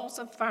heap coals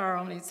of fire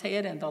on his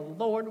head, and the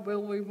Lord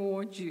will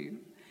reward you.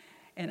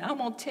 And I'm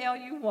going to tell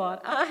you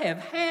what, I have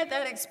had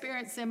that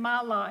experience in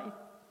my life.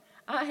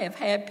 I have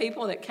had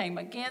people that came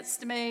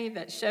against me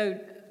that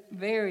showed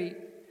very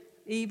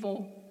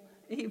evil.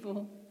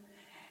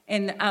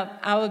 And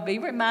I would be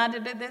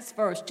reminded of this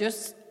verse,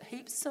 just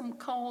heap some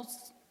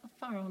coals of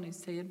fire on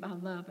his head by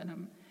loving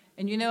him.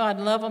 And I'd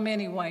love them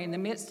anyway in the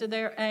midst of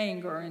their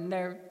anger and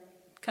their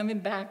coming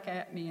back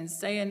at me and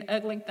saying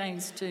ugly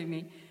things to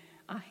me.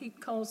 I heap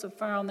coals of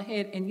fire on the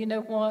head, and you know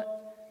what?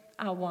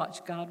 I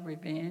watch God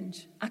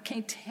revenge. I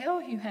can't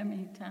tell you how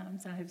many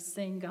times I have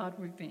seen God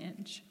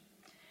revenge.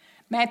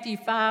 Matthew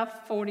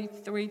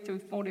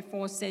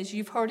 5:43-44 says,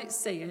 you've heard it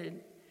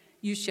said,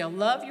 you shall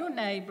love your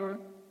neighbor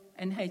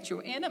and hate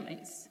your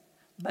enemies.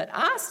 But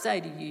I say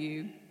to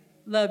you,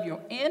 love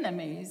your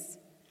enemies,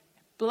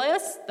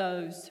 bless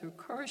those who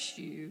curse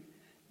you,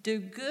 do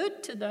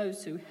good to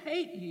those who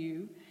hate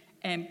you,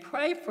 and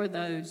pray for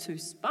those who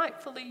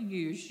spitefully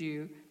use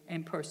you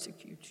and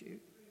persecute you.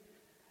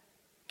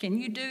 Can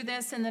you do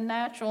this in the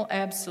natural?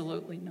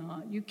 Absolutely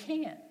not. You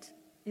can't.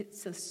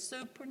 It's a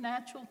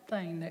supernatural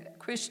thing that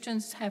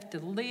Christians have to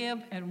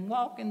live and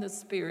walk in the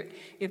Spirit.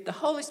 If the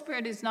Holy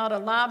Spirit is not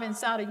alive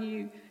inside of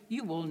you,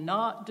 you will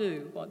not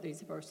do what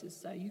these verses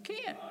say. You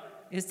can't.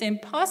 It's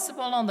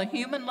impossible on the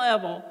human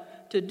level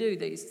to do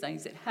these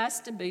things. It has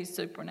to be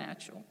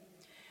supernatural.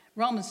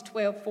 Romans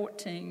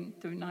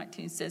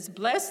 12:14-19 says,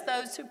 bless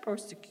those who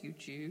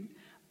persecute you.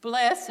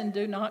 Bless and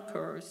do not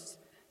curse.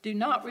 Do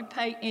not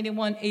repay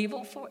anyone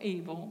evil for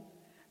evil.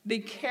 Be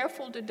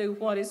careful to do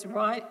what is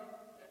right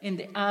in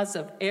the eyes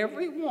of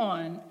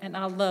everyone, and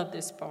I love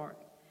this part.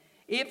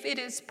 If it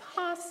is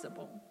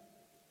possible,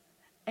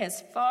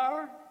 as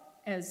far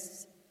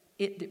as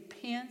it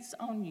depends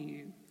on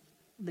you,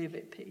 live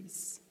at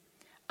peace.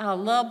 I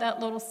love that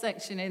little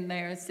section in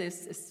there. It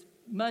says, as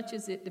much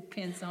as it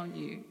depends on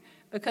you.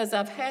 Because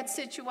I've had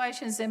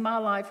situations in my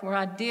life where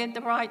I did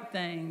the right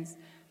things,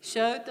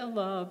 showed the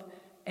love,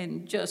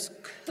 and just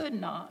could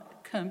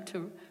not come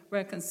to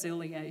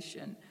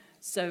reconciliation.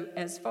 So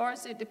as far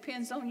as it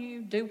depends on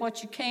you, do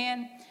what you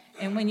can.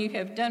 And when you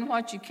have done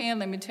what you can,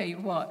 let me tell you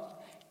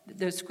what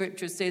the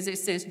scripture says. It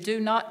says, do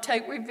not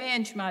take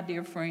revenge, my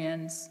dear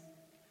friends,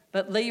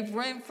 but leave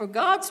room for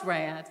God's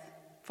wrath,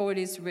 for it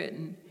is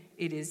written,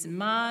 it is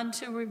mine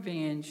to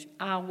revenge,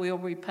 I will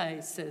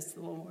repay, says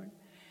the Lord.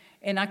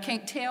 And I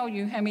can't tell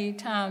you how many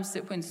times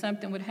that when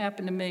something would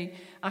happen to me,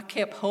 I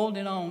kept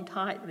holding on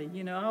tightly.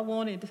 I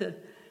wanted to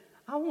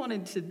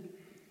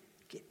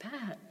get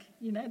back.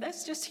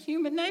 That's just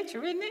human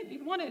nature, isn't it?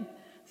 You want to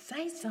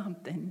say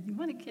something. You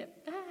want to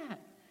get back.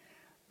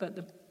 But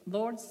the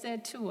Lord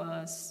said to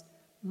us,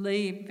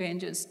 leave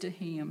vengeance to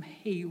him.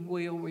 He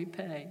will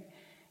repay.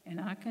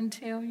 And I can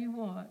tell you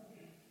what,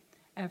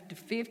 after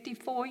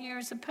 54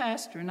 years of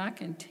pastoring, I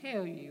can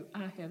tell you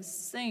I have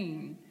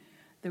seen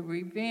the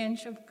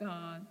revenge of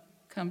God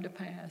come to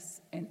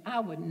pass. And I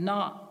would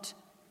not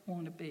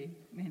want to be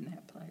in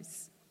that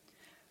place.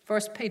 1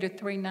 Peter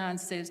 3:9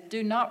 says,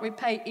 do not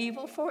repay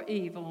evil for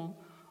evil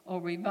or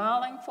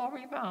reviling for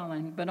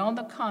reviling, but on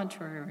the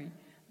contrary,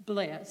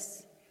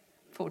 bless.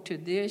 For to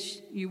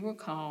this you were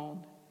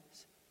called,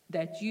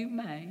 that you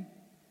may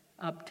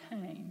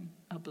obtain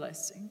a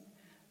blessing.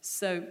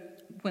 So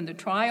when the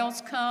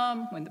trials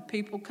come, when the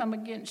people come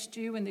against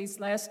you in these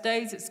last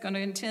days, it's going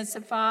to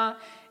intensify.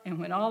 And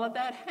when all of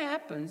that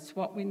happens,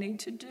 what we need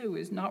to do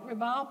is not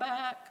revile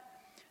back,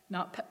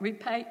 not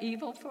repay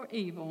evil for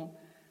evil,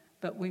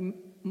 but we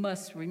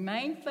must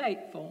remain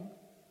faithful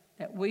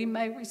that we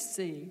may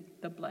receive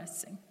the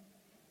blessing.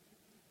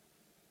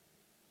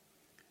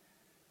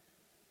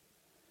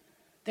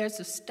 There's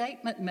a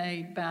statement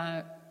made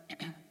by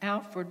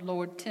Alfred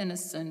Lord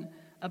Tennyson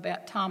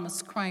about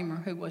Thomas Cranmer,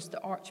 who was the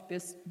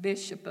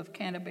Archbishop of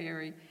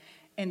Canterbury.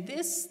 And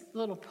this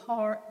little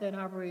part that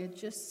I read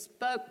just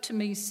spoke to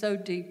me so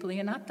deeply,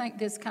 and I think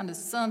this kind of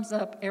sums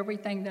up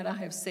everything that I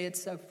have said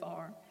so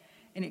far.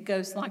 And it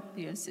goes like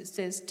this. It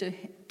says,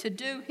 to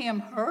do him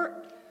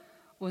hurt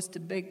was to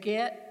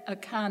beget a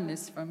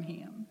kindness from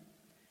him.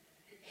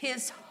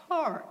 His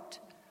heart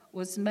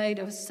was made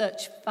of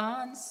such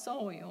fine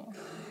soil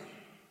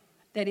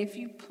that if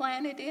you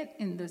planted it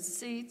in the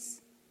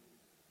seeds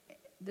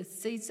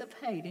of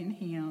hate in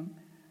him,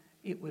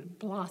 it would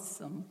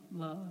blossom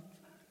love.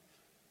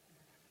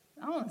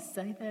 I want to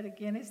say that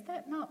again. Is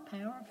that not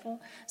powerful?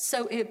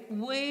 So if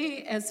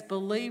we as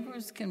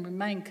believers can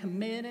remain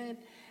committed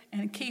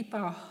and keep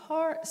our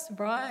hearts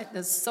right,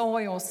 the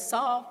soil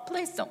soft,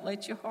 please don't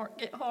let your heart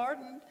get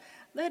hardened.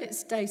 Let it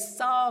stay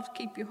soft.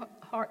 Keep your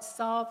heart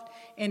soft.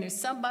 And if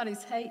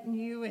somebody's hating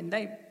you and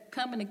they're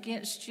coming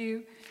against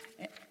you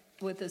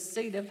with a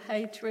seed of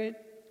hatred,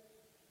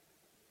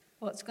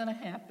 what's going to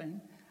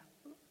happen?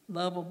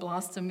 Love will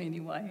blossom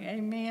anyway.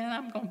 Amen.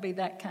 I'm going to be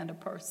that kind of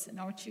person,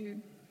 aren't you?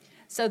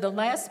 So the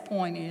last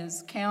point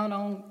is count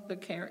on the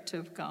character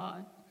of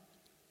God.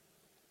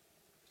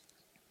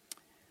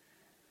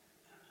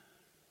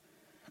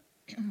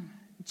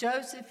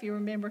 Joseph, you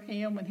remember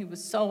him when he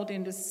was sold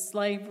into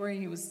slavery.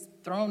 He was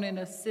thrown in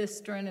a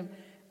cistern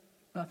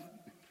and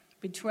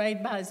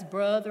betrayed by his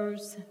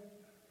brothers.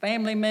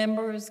 Family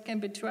members can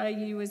betray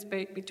you as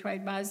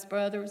betrayed by his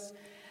brothers.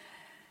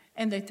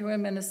 And they threw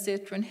him in a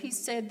cistern. He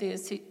said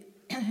this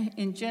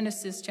in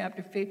Genesis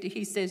chapter 50.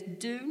 He says,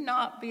 do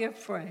not be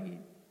afraid,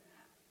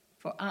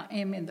 for I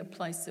am in the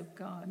place of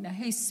God. Now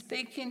he's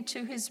speaking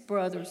to his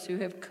brothers who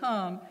have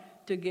come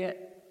to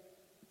get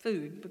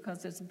food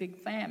because there's a big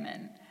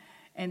famine.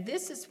 And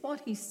this is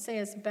what he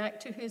says back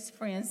to his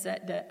friends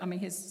that day,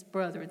 his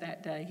brother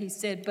that day. He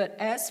said, but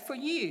as for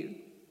you,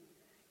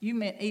 you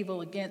meant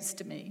evil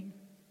against me,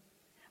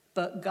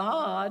 but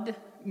God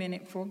meant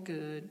it for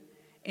good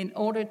in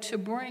order to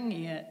bring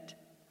it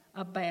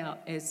about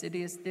as it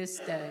is this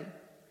day,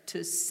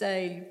 to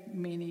save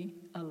many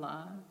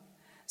alive.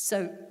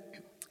 So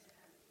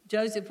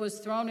Joseph was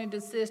thrown into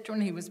a cistern.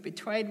 He was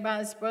betrayed by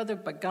his brother,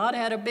 but God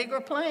had a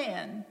bigger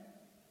plan.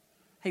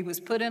 He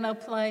was put in a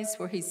place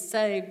where he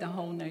saved the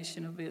whole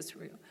nation of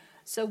Israel.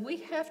 So we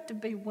have to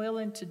be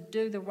willing to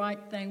do the right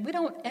thing. We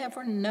don't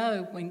ever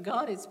know when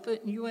God is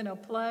putting you in a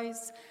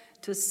place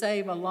to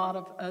save a lot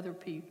of other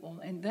people.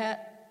 And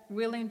that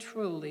really and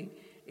truly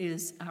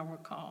is our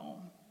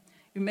call.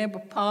 Remember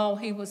Paul,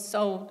 he was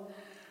sold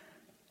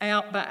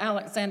out by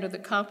Alexander the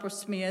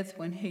coppersmith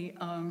when he,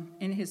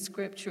 in his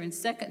scripture in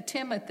 2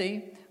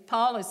 Timothy,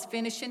 Paul is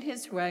finishing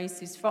his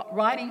race. He's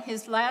writing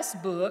his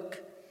last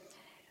book.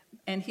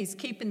 And he's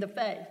keeping the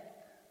faith.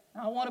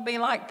 I want to be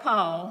like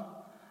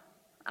Paul.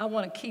 I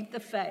want to keep the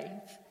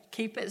faith,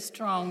 keep it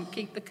strong,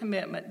 keep the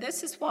commitment.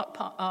 This is what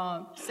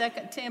 2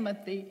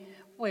 Timothy,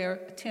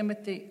 where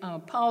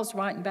Paul's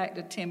writing back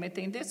to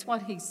Timothy, and this is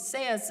what he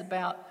says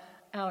about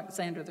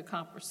Alexander the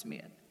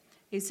coppersmith.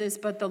 He says,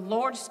 but the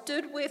Lord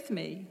stood with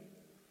me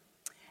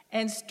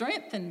and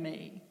strengthened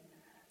me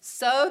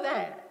so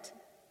that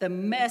the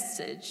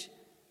message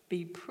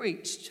be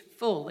preached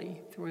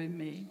fully through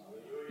me.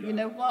 You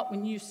know what?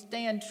 When you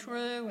stand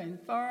true and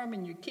firm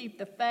and you keep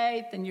the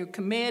faith and you're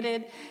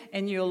committed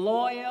and you're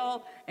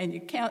loyal and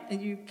you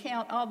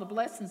count all the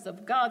blessings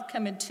of God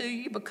coming to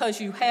you because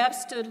you have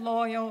stood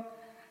loyal,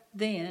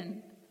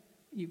 then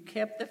you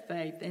kept the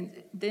faith.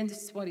 And then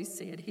this is what he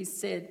said. He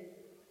said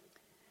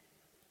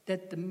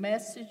that the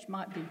message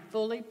might be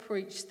fully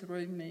preached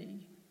through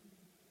me.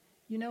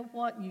 You know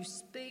what? You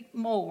speak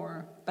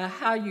more by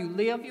how you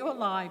live your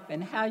life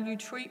and how you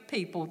treat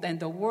people than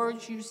the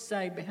words you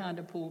say behind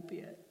a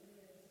pulpit.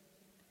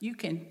 You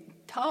can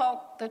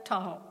talk the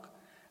talk,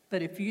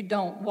 but if you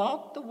don't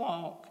walk the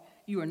walk,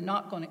 you are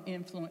not going to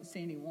influence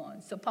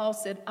anyone. So Paul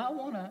said, I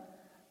want to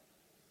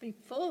be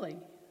fully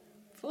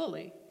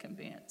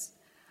convinced.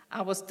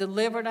 I was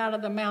delivered out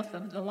of the mouth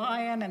of the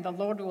lion, and the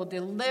Lord will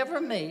deliver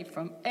me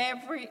from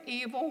every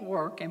evil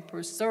work and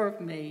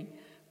preserve me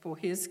for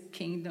his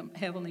kingdom,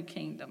 heavenly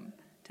kingdom.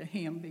 To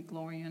him be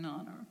glory and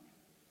honor.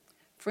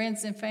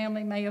 Friends and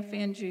family may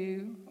offend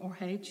you or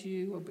hate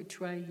you or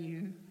betray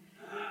you,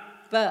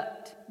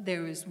 but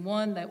there is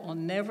one that will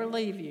never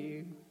leave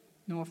you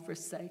nor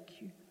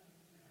forsake you.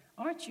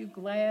 Aren't you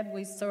glad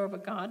we serve a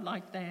God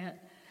like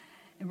that?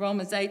 And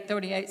Romans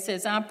 8:38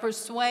 says, I'm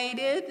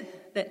persuaded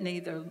that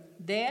neither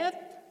death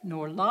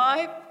nor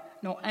life,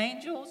 nor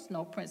angels,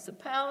 nor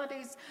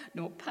principalities,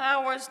 nor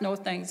powers, nor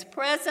things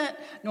present,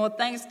 nor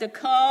things to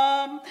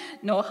come,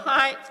 nor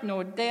height,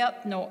 nor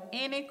depth, nor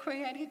any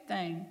created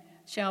thing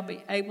shall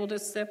be able to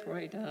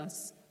separate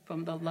us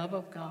from the love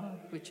of God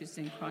which is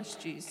in Christ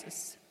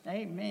Jesus.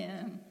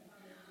 Amen.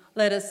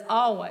 Let us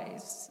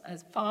always,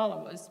 as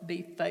followers,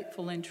 be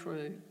faithful and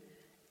true,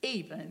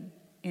 even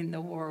in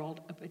the world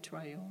of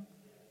betrayal.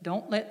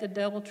 Don't let the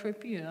devil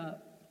trip you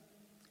up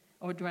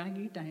or drag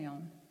you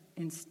down.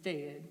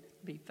 Instead,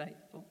 be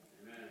faithful.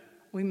 Amen.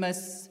 We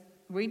must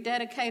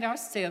rededicate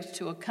ourselves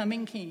to a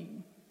coming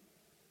king.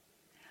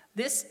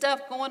 This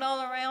stuff going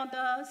on around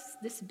us,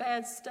 this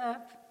bad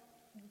stuff,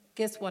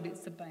 Guess what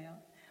it's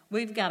about?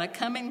 We've got a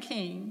coming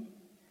King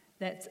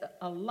that's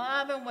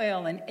alive and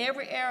well in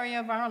every area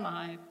of our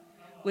life.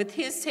 With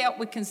his help,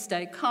 we can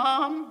stay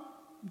calm,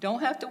 don't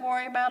have to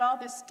worry about all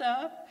this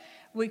stuff.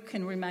 We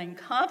can remain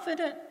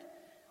confident,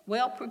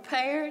 well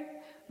prepared.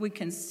 We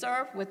can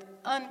serve with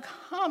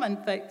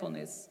uncommon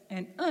faithfulness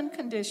and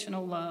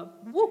unconditional love.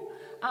 Woo!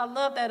 I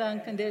love that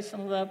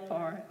unconditional love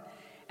part.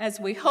 As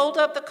we hold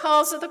up the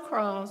cause of the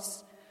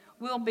cross,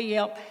 we'll be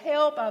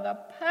upheld by the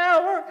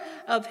power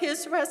of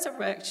his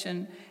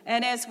resurrection.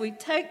 And as we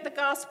take the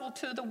gospel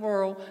to the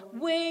world,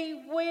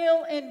 we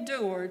will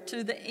endure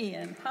to the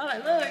end.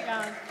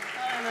 Hallelujah.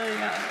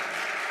 Hallelujah.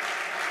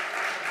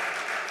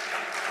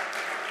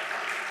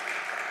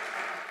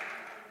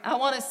 I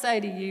want to say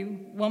to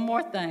you one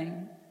more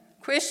thing.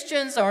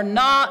 Christians are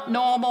not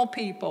normal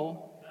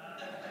people.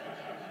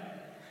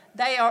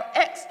 They are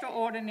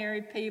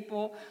extraordinary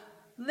people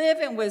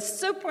living with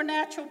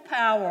supernatural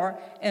power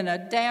in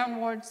a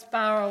downward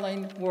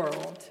spiraling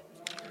world.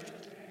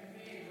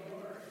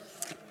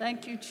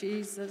 Thank you,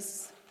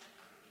 Jesus.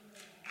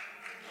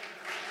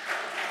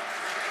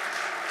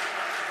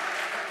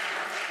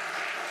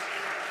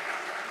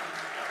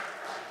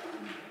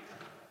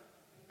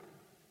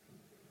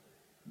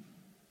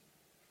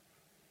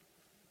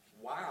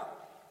 Wow.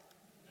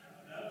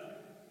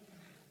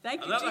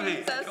 Thank you, Another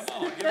Jesus. hand.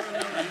 Come on, give her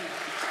another hand.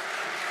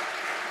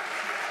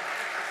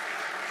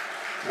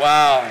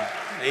 Wow.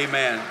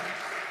 Amen.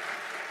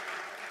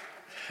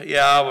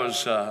 Yeah, I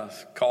was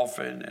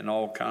coughing and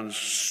all kinds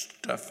of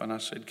stuff, and I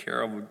said,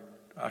 Carol,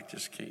 I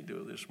just can't do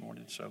it this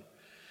morning. So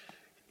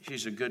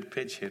she's a good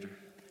pitch hitter.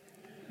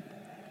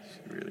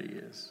 She really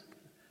is.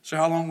 So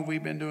how long have we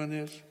been doing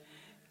this?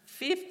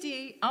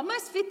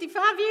 Almost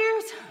 55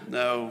 years.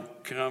 No,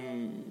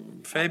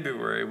 come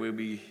February, we'll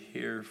be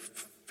here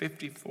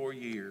 54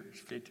 years.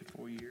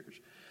 54 years.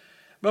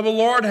 But the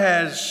Lord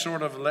has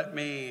sort of let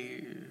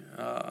me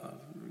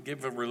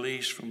give a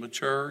release from the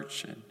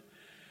church. And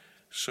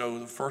so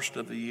the first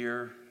of the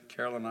year,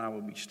 Carol and I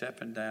will be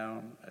stepping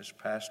down as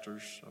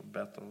pastors of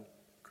Bethel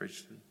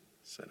Christian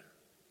Center.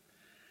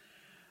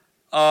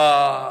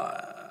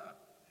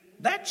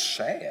 That's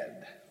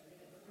sad.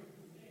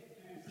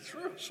 It's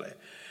real sad.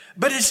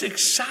 But it's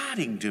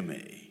exciting to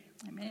me.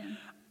 Amen.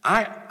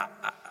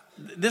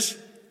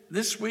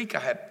 This week I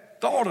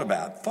had thought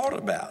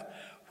about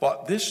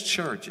what this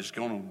church is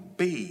going to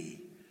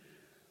be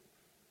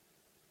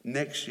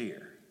next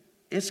year.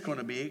 It's going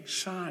to be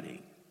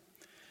exciting.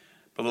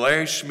 Brother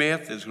Larry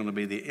Smith is going to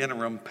be the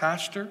interim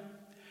pastor,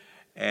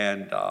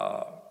 and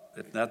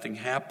if nothing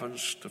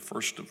happens, the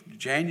 1st of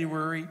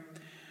January,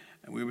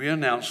 and we'll be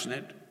announcing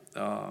it.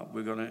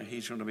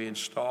 He's going to be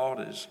installed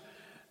as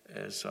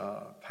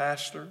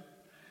pastor,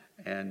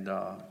 and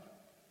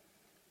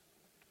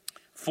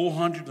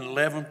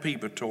 411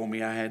 people told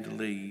me I had to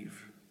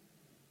leave.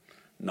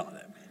 Not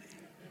that many.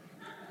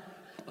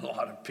 A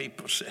lot of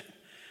people said.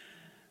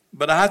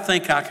 But I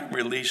think I can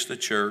release the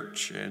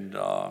church, and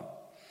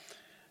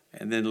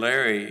then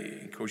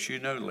Larry, of course you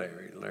know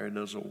Larry. Larry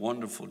does a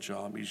wonderful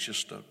job. He's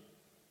just a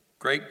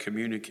great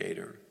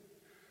communicator.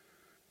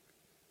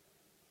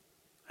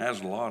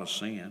 Has a lot of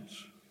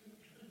sense.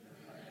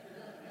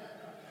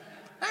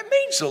 That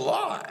means a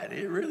lot.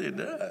 It really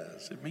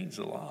does. It means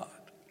a lot.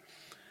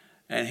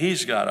 And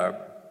he's got a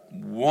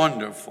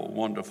wonderful,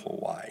 wonderful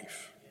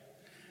wife.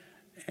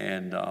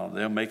 And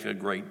they'll make a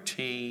great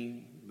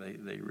team.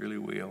 They really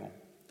will.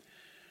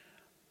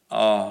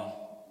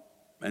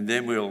 And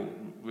then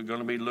we're going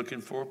to be looking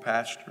for a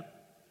pastor.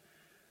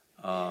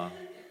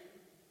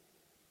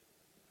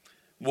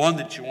 One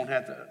that you won't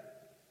have to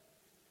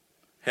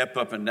hep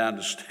up and down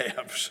the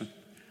steps.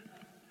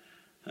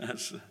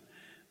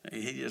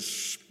 He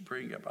just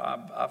spring up.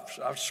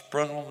 I've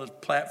sprung on the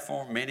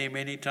platform many,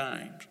 many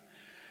times.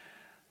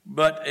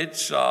 But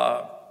it's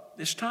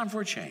time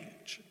for a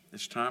change.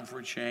 It's time for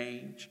a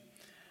change.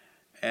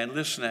 And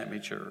listen at me,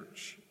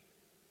 church.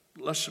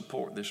 Let's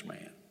support this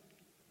man.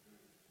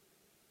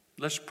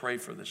 Let's pray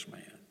for this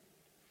man.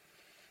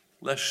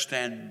 Let's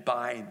stand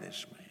by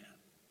this man.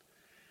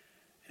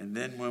 And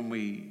then when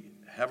we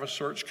have a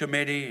search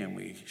committee and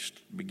we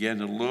begin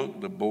to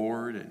look, the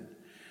board, and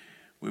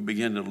we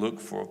begin to look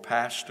for a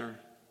pastor,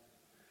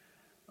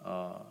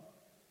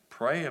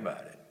 pray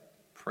about it.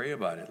 Pray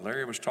about it.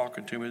 Larry was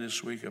talking to me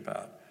this week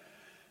about,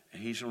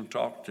 and he's going to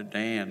talk to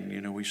Dan.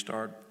 You know, we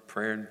start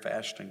prayer and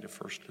fasting the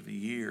first of the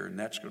year, and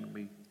that's going to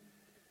be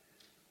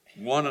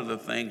one of the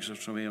things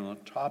that's going to be on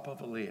the top of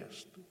the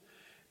list,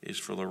 is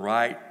for the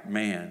right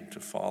man to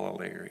follow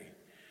Larry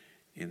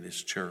in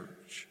this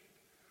church.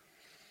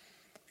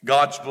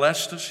 God's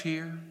blessed us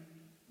here.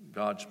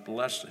 God's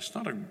blessed us. It's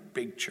not a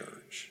big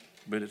church,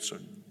 but it's a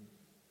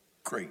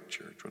great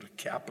church with a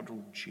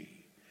capital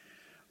G.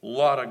 A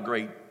lot of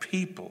great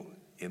people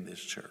in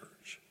this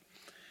church.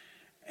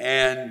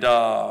 And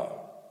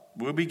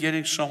we'll be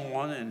getting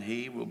someone, and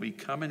he will be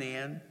coming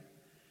in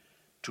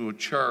to a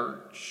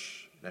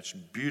church that's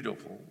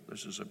beautiful.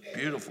 This is a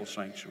beautiful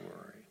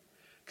sanctuary.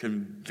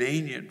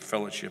 Convenient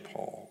fellowship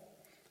hall.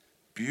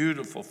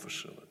 Beautiful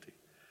facility.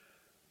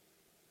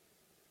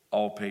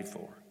 all paid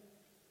for.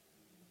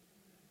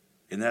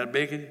 Isn't that a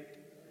big one?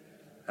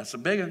 That's a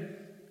big one.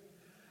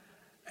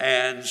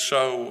 And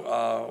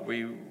so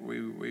we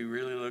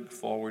really look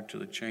forward to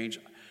the change.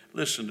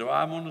 Listen, do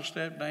I want to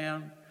step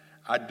down?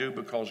 I do,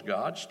 because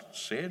God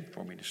said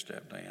for me to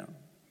step down.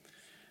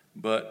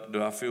 But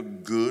do I feel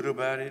good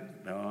about it?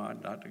 No,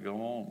 not to go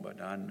on,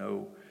 but I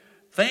know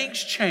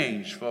things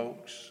change,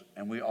 folks,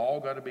 and we all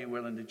got to be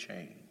willing to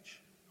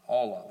change.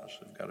 All of us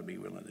have got to be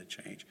willing to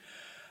change.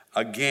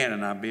 Again,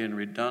 and I'm being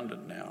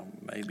redundant now,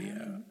 maybe,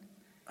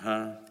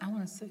 I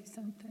want to say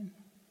something.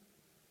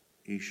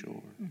 You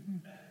sure?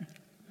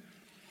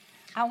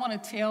 I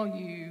want to tell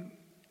you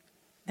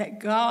that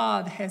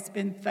God has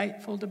been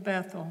faithful to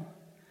Bethel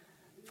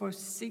for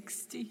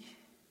 60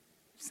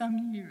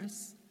 some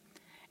years.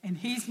 And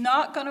he's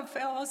not going to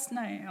fail us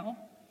now.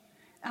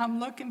 I'm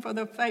looking for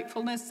the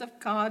faithfulness of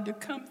God to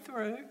come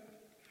through.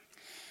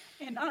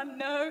 And I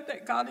know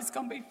that God is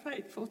going to be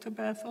faithful to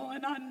Bethel,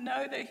 and I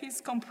know that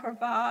he's going to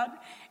provide.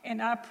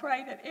 And I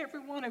pray that every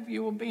one of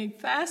you will be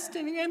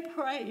fasting and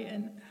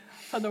praying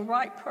for the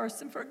right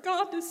person, for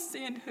God to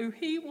send who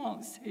he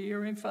wants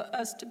here, and for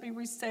us to be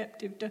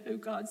receptive to who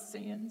God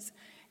sends.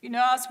 You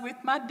know, I was with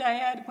my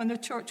dad when the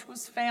church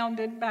was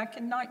founded back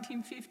in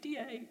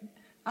 1958.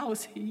 I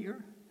was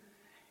here.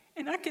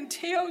 And I can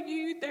tell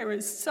you there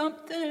is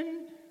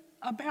something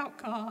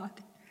about God.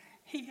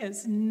 He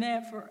has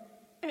never,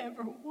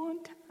 ever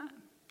one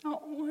time,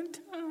 not one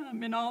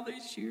time in all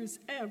these years,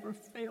 ever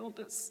failed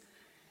us.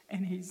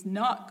 And he's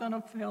not going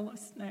to fail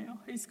us now.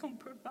 He's going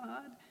to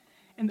provide.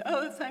 And the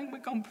other thing, we're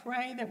going to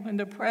pray that when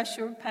the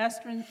pressure of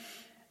pastoring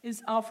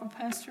is off of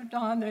Pastor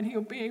Don, that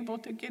he'll be able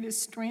to get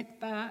his strength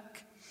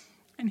back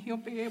and he'll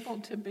be able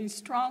to be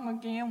strong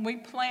again. We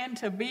plan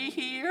to be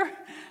here.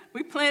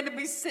 We plan to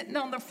be sitting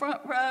on the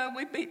front row.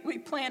 We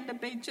plan to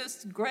be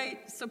just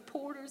great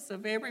supporters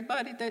of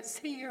everybody that's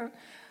here.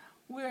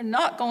 We're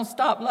not going to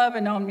stop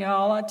loving on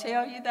y'all, I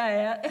tell you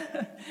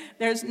that.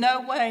 There's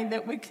no way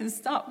that we can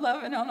stop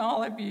loving on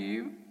all of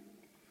you.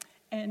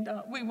 And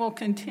we will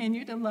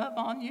continue to love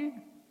on you.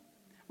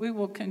 We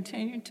will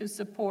continue to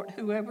support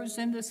whoever's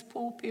in this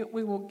pulpit.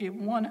 We will give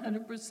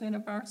 100%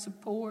 of our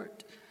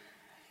support.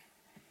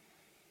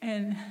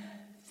 And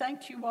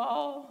thank you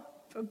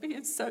all for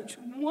being such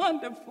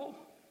wonderful,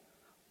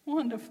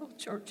 wonderful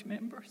church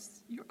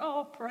members. You're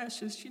all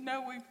precious. You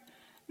know, we've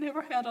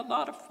never had a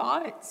lot of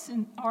fights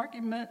and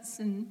arguments.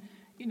 And,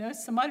 you know,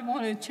 somebody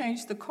wanted to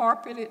change the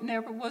carpet. It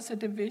never was a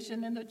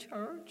division in the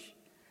church.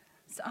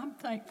 So I'm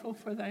thankful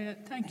for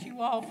that. Thank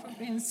you all for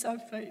being so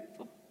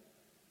faithful.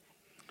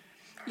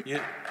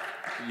 You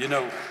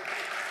know,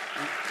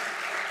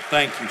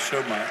 thank you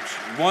so much.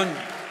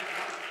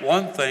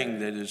 One thing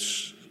that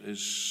is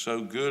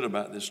so good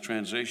about this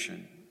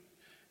transition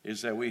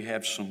is that we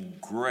have some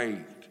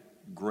great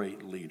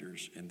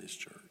leaders in this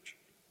church.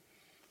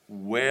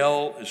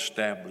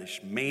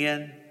 Well-established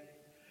men,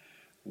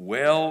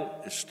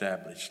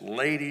 well-established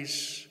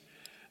ladies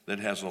that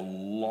has a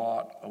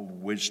lot of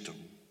wisdom.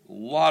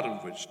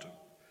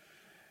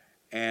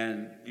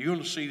 And you're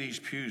going to see these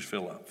pews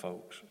fill up,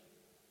 folks.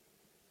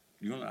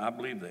 I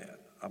believe that.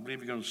 I believe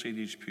you're going to see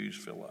these pews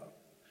fill up.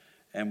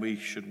 And we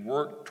should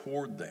work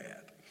toward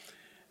that.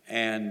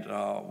 And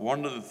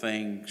one of the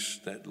things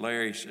that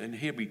Larry said, and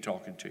he'll be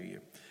talking to you,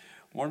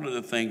 one of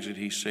the things that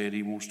he said,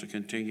 he wants to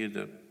continue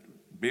to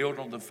build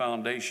on the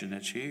foundation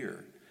that's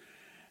here.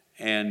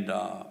 And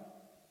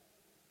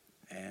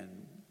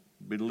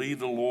believe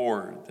the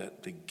Lord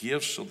that the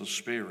gifts of the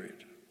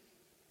Spirit,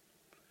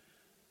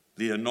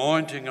 the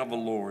anointing of the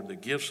Lord, the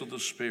gifts of the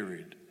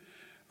Spirit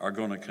are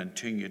going to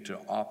continue to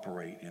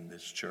operate in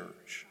this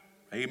church.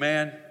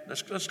 Amen?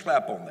 Let's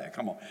clap on that.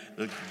 Come on.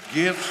 The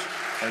gifts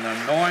and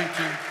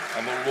anointing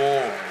of the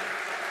Lord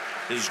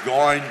is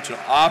going to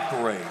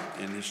operate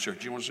in this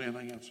church. You want to say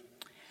anything else?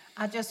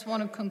 I just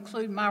want to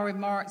conclude my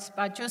remarks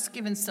by just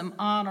giving some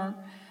honor.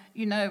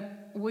 You know,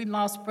 we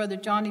lost Brother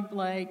Johnny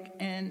Blake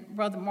and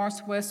Brother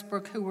Morris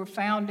Westbrook, who were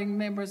founding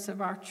members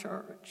of our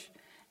church.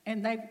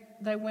 And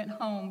they went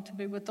home to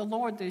be with the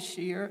Lord this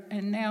year,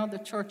 and now the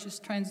church is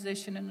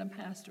transitioning the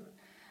pastor.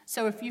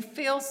 So if you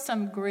feel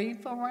some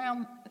grief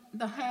around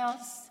the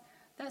house,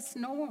 that's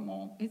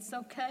normal. It's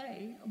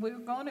okay. We're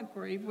going to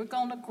grieve. We're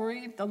going to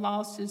grieve the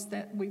losses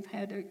that we've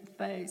had to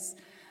face.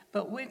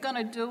 But we're going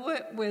to do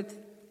it with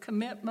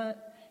commitment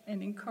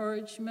and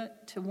encouragement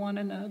to one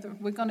another.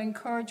 We're going to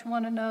encourage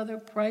one another,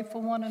 pray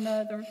for one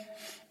another,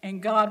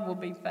 and God will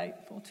be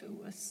faithful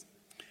to us.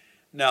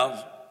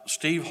 Now,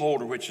 Steve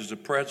Holder, which is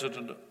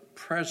the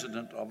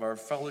president of our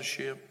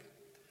fellowship,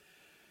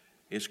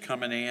 is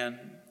coming in,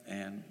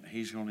 and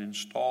he's going to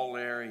install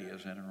there. He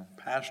is interim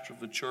pastor of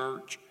the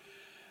church,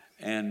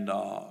 and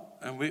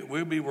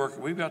we'll be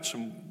working. We've got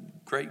some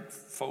great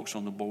folks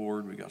on the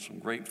board. We got some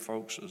great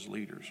folks as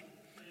leaders,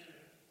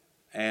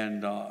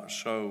 and but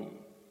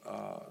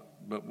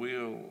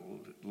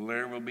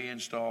Larry will be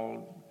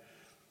installed.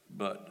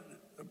 But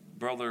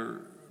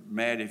Brother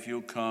Matt, if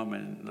you'll come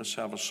and let's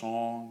have a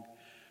song.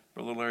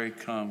 Brother Larry,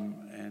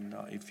 come and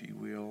if you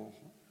will,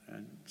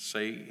 and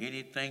say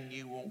anything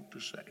you want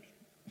to say.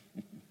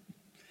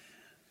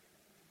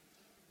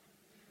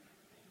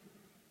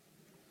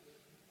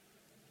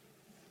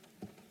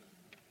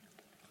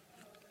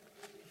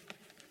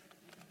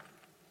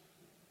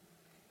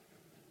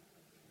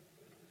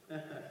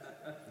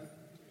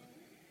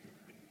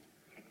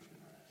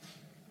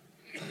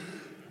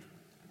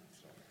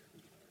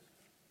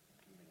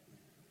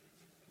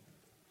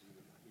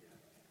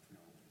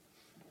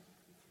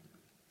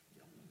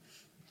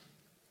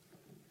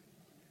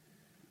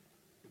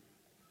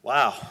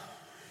 Wow.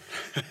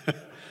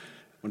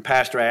 When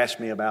Pastor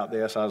asked me about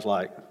this, I was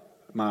like,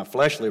 my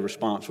fleshly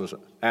response was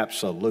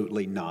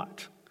absolutely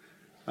not.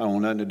 I don't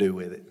want nothing to do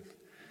with it.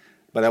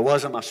 But that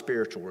wasn't my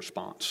spiritual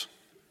response.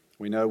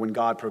 We know when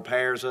God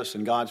prepares us,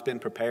 and God's been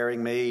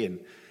preparing me, and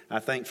I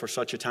think for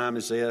such a time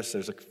as this,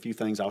 there's a few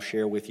things I'll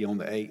share with you on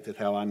the 8th of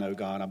how I know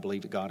God. I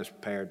believe that God has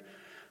prepared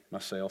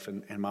myself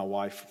and my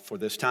wife for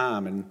this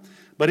time.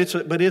 But it's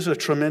a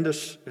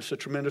tremendous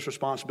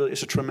responsibility.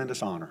 It's a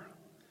tremendous honor.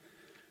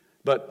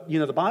 But, you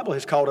know, the Bible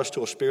has called us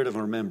to a spirit of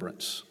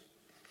remembrance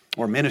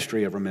or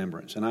ministry of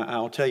remembrance. And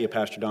I'll tell you,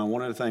 Pastor Don,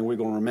 one of the things we're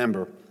going to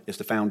remember is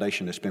the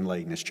foundation that's been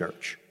laid in this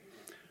church.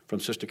 From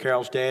Sister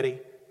Carol's daddy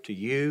to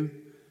you,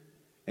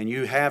 and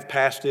you have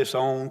passed this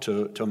on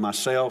to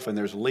myself, and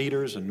there's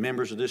leaders and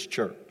members of this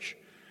church.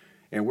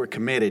 And we're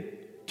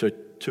committed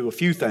to a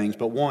few things,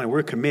 but one,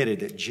 we're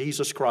committed that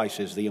Jesus Christ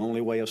is the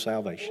only way of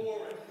salvation.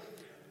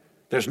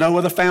 There's no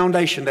other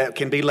foundation that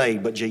can be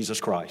laid but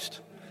Jesus Christ.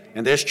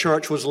 And this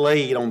church was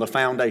laid on the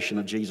foundation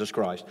of Jesus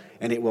Christ,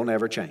 and it will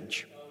never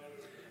change.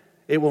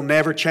 It will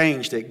never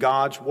change that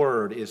God's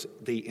Word is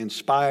the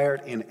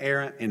inspired,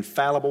 inerrant,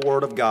 infallible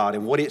Word of God,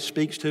 and what it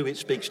speaks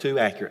to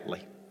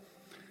accurately.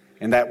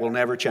 And that will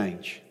never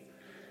change.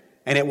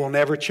 And it will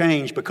never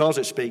change because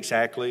it speaks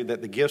accurately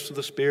that the gifts of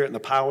the Spirit and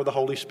the power of the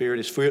Holy Spirit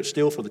is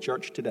still for the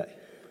church today.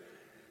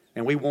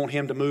 And we want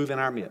Him to move in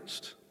our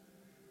midst.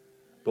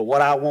 But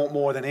what I want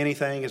more than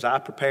anything is I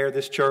prepare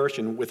this church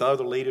and with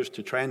other leaders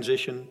to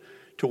transition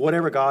to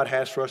whatever God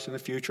has for us in the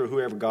future,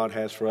 whoever God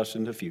has for us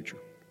in the future,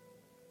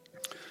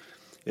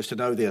 is to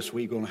know this: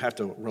 we're going to have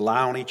to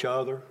rely on each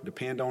other,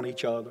 depend on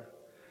each other.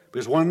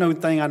 Because one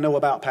thing I know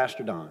about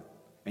Pastor Don,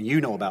 and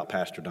you know about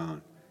Pastor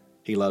Don,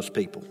 he loves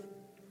people.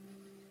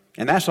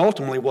 And that's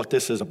ultimately what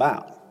this is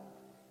about.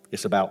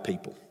 It's about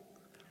people.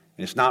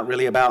 And it's not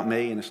really about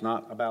me, and it's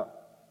not about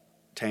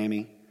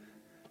Tammy.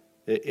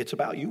 It's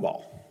about you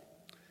all.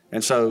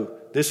 And so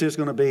this is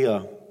going to be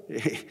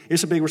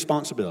it's a big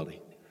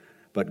responsibility.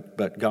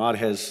 But God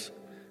has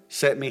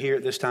set me here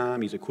at this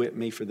time. He's equipped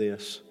me for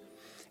this.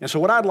 And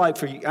so what I'd like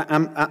for you,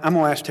 I'm going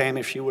to ask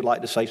Tammy if she would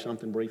like to say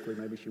something briefly.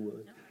 Maybe she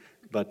would.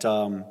 But,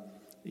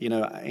 you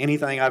know,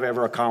 anything I've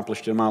ever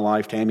accomplished in my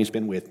life, Tammy's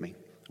been with me.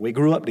 We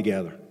grew up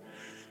together.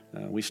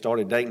 We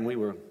started dating, we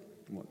were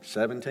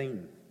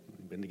 17.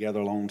 We've been together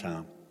a long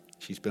time.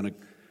 She's been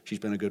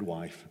a good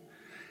wife.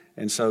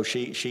 And so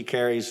she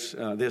carries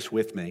this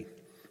with me.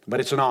 But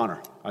it's an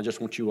honor. I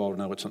just want you all to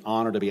know it's an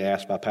honor to be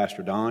asked by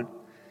Pastor Don,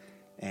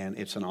 and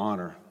it's an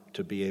honor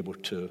to be able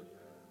to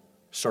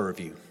serve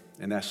you.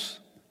 And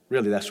that's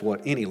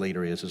what any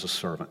leader is a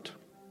servant.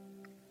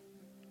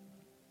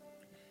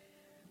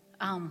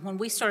 When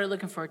we started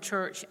looking for a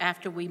church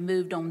after we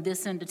moved on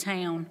this end of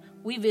town,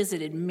 we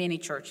visited many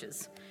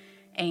churches.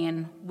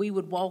 And we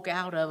would walk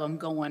out of them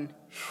going,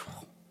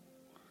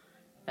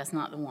 that's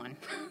not the one.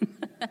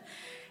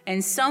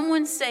 And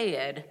someone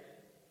said,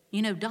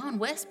 you know, Don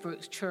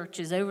Westbrook's church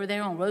is over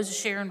there on Rosa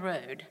Sharon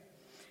Road.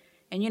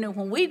 And, you know,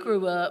 when we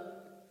grew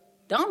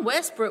up, Don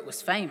Westbrook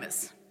was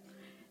famous.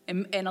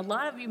 And a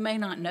lot of you may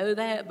not know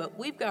that, but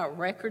we've got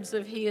records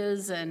of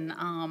his. And,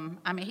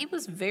 I mean, he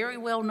was very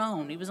well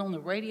known. He was on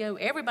the radio.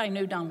 Everybody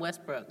knew Don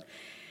Westbrook.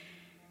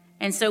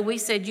 And so we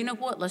said, you know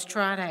what, let's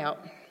try it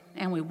out.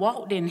 And we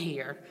walked in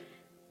here.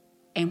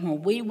 And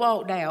when we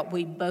walked out,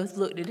 we both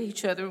looked at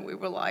each other and we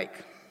were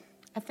like,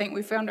 I think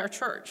we found our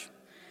church.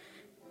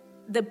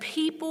 The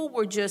people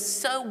were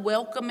just so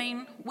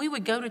welcoming. We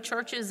would go to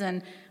churches,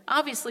 and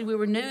obviously we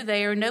were new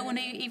there. No one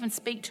even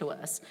speak to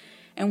us.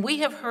 And we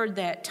have heard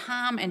that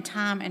time and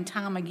time and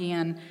time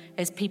again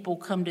as people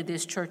come to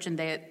this church and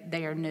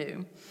they are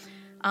new.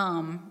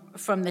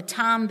 From the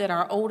time that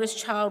our oldest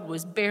child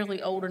was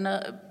barely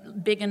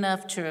big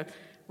enough to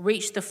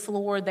reach the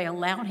floor, they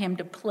allowed him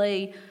to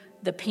play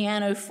the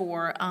piano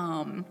for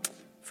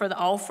the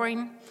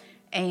offering.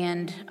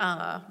 And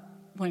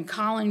when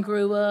Colin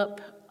grew up,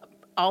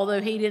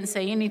 although he didn't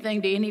say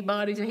anything to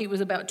anybody till he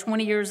was about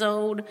 20 years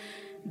old,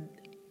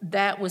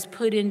 that was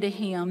put into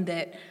him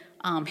that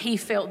he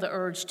felt the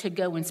urge to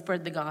go and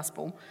spread the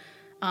gospel.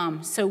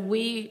 So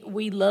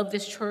we love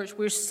this church.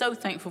 We're so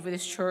thankful for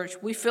this church.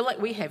 We feel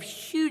like we have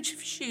huge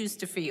shoes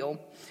to fill.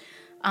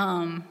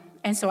 And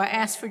so I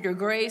ask for your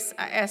grace.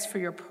 I ask for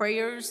your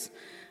prayers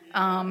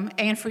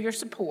and for your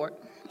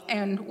support.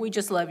 And we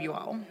just love you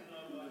all.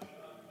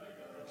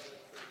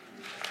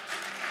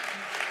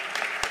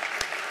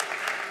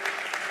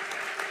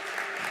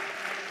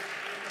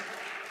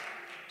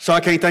 So I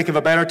can't think of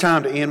a better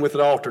time to end with an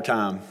altar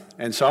time.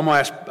 And so I'm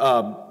going to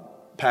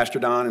ask Pastor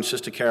Don and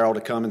Sister Carol to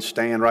come and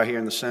stand right here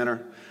in the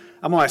center.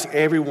 I'm going to ask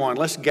everyone,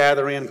 let's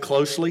gather in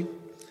closely.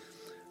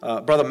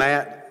 Brother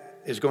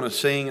Matt is going to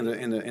sing,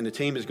 and the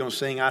team is going to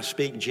sing, I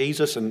Speak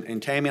Jesus,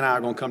 and Tammy and I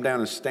are going to come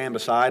down and stand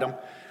beside them.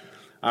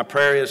 Our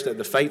prayer is that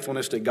the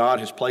faithfulness that God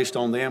has placed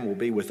on them will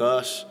be with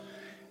us,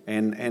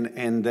 and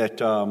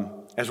that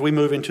as we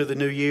move into the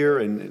new year,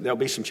 and there'll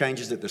be some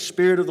changes, that the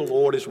Spirit of the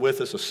Lord is with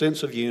us, a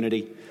sense of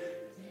unity,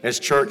 as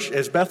church,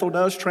 as Bethel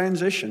does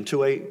transition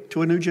to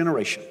a new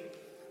generation.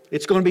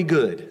 It's going to be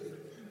good.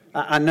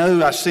 I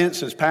know, I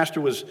sense as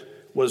Pastor was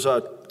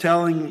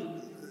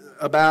telling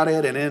about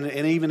it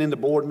and even in the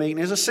board meeting,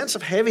 there's a sense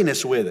of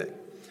heaviness with it.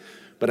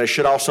 But there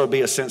should also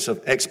be a sense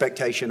of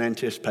expectation,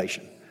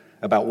 anticipation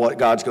about what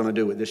God's going to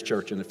do with this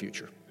church in the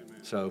future.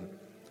 So.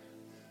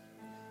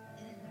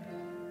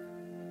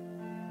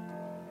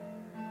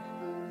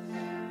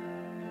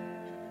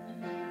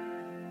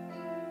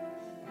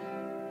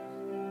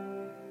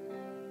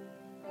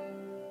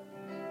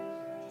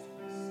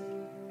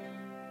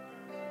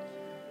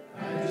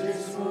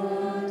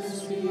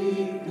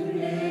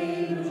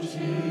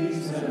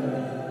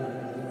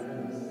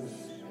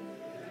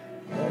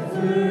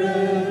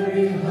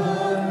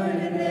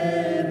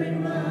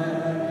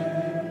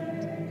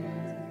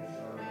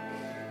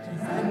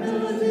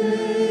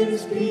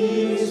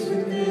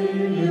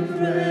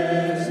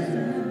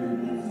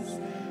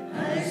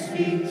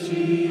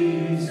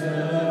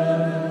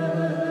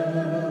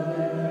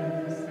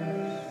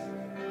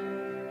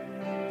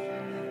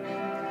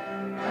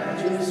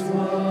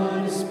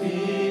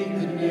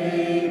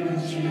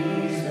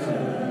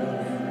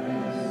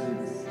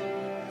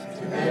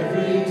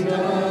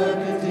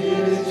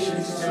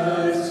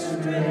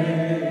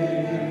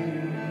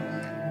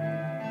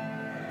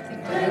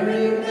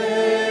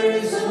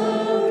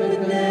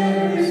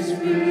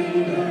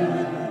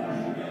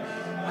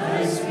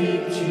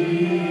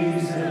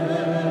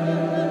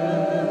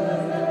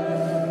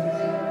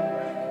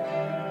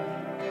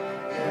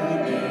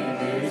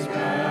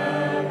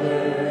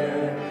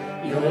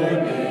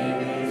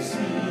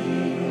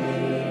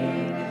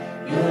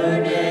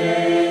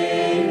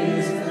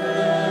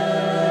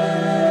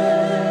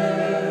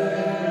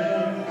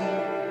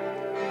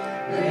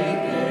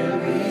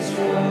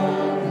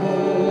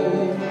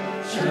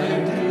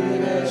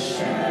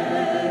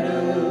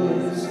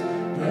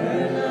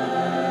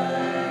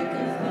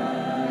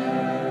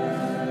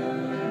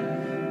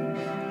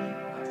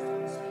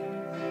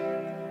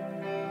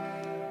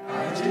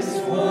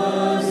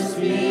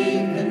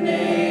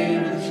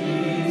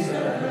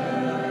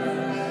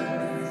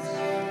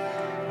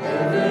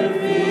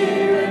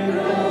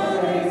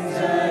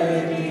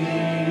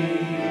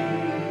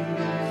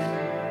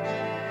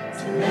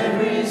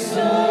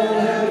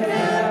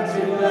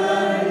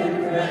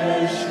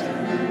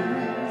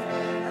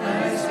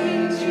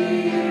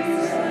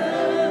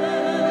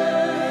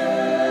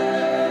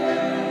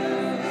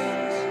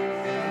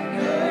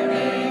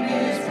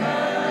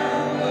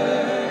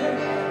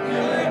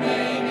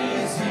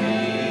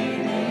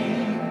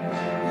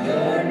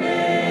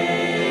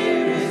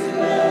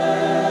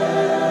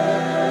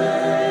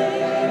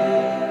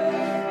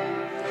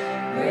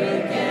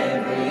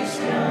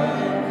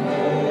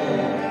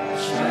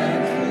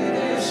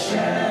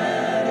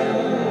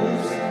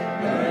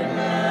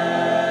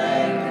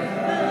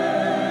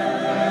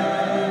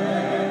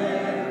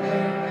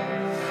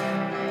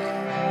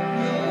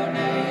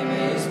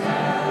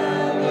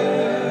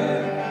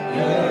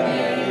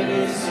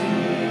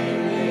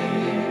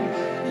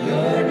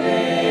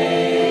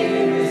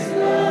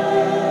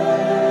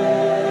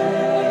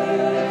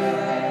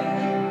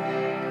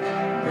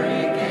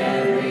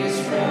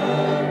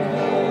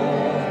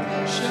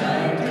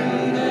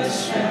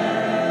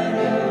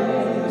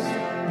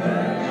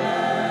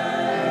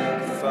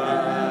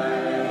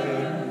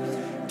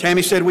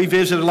 Tammy said we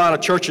visited a lot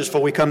of churches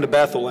before we come to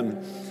Bethel,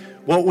 and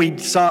what we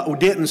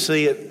didn't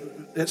see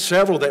at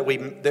several that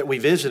we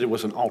visited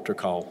was an altar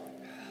call.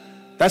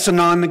 That's a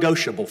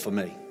non-negotiable for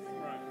me.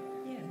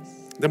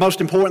 The most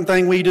important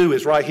thing we do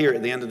is right here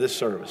at the end of this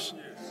service.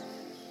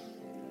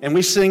 And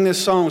we sing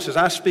this song that says,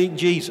 I speak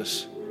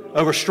Jesus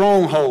over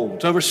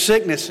strongholds, over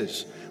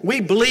sicknesses.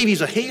 We believe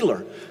He's a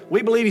healer.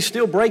 We believe He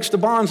still breaks the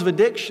bonds of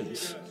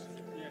addictions.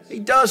 He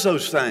does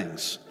those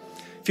things.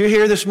 If you're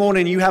here this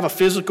morning and you have a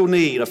physical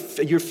need,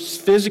 you're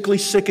physically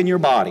sick in your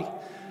body,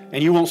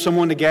 and you want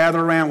someone to gather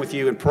around with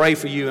you and pray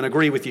for you and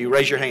agree with you,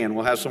 raise your hand.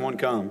 We'll have someone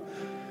come.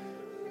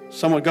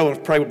 Someone go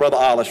and pray with Brother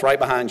Alice right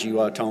behind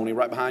you, Tony.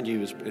 Right behind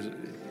you is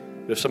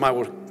if somebody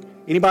will.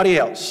 Anybody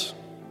else?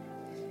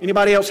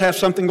 Anybody else have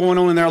something going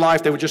on in their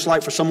life they would just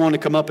like for someone to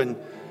come up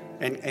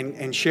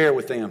and share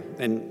with them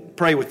and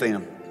pray with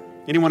them?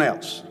 Anyone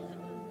else?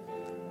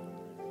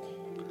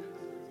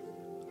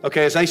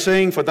 Okay, as they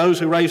sing, for those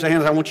who raise their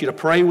hands, I want you to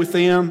pray with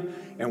them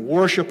and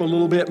worship a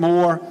little bit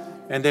more,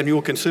 and then you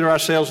will consider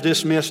ourselves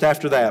dismissed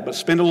after that. But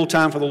spend a little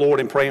time for the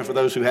Lord and praying for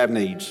those who have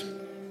needs.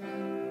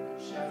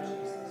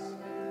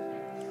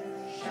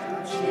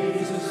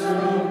 Jesus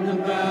on the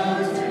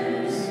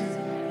mountains,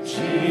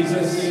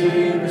 Jesus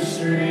in the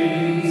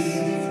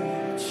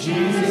streets,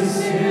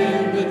 Jesus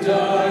in the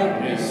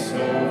darkness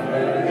over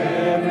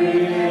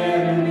every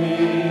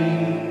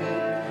enemy,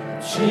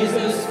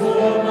 Jesus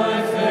for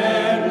my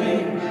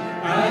family,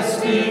 I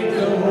speak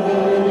the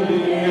holy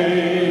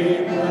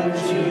name of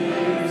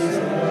Jesus.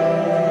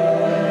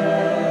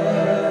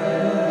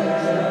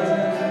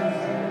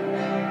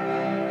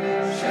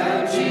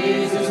 Shout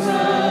Jesus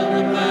on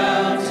the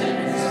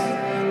mountains,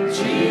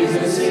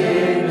 Jesus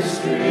in the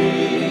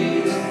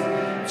streets,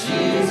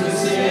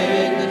 Jesus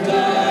in the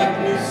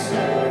darkness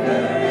over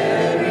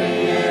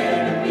every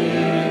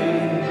enemy,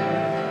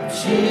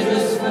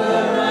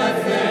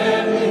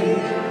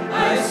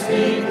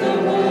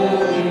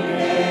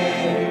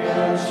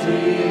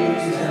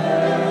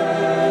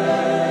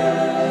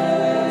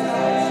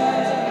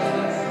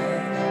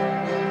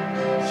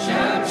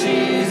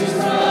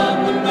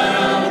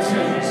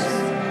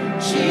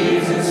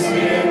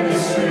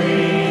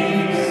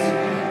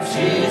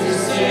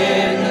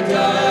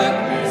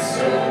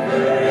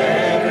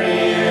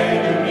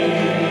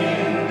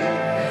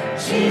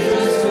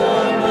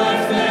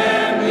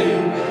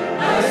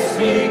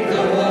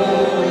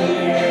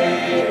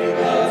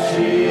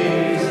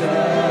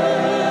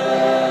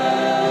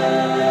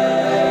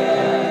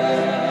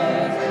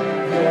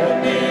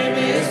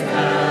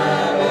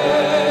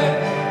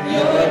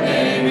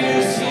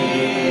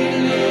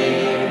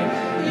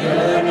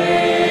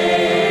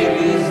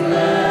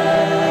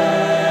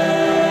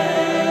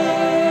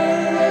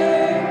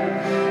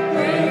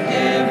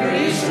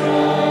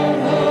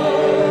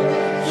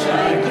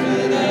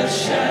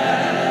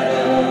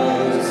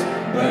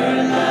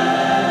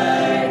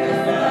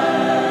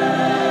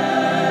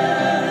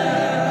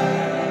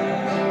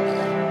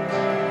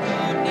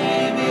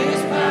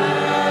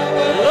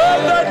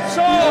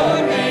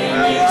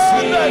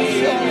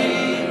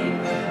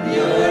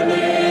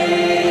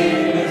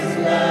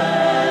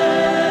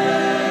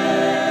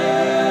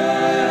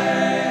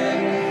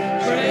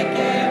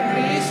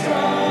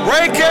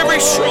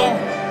 strong.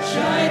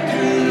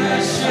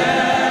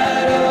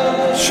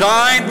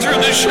 Shine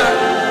through the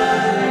shadow.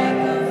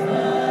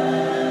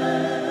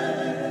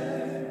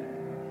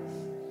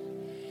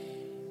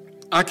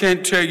 I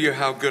can't tell you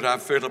how good I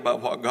feel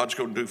about what God's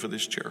going to do for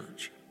this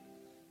church.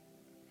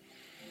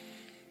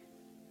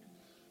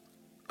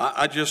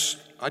 I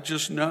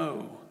just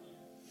know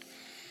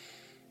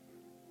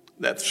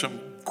that some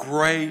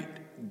great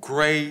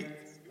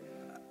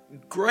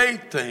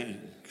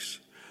things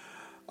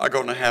are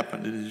going to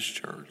happen in this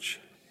church.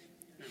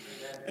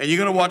 And you're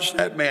going to watch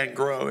that man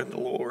grow in the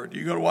Lord.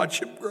 You're going to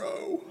watch him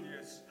grow.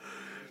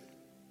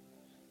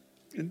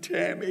 And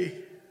Tammy,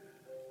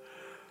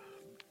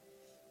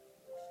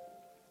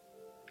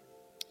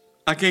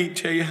 I can't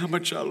tell you how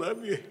much I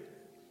love you.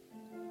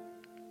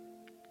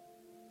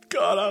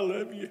 God, I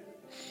love you.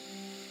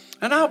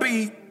 And I'll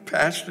be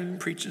pastoring,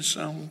 preaching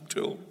some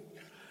till,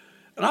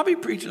 and I'll be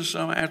preaching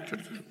some after.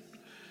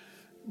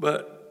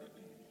 But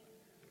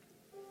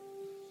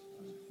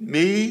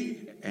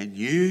me and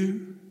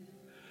you,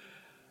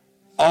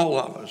 all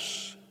of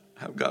us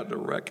have got to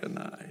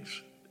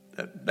recognize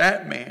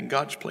that man,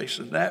 God's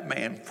placing that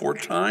man for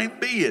time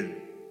being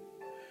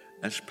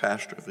as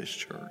pastor of this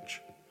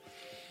church.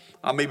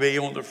 I may be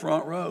on the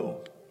front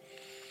row.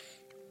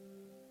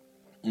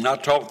 And I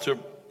talked to a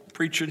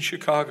preacher in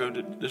Chicago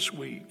this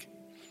week.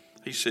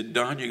 He said,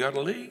 Don, you got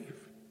to leave.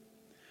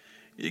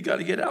 You got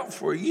to get out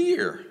for a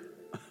year.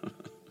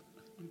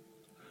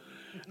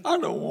 I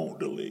don't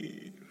want to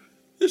leave.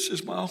 This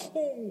is my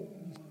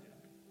home.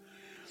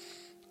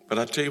 But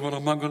I tell you what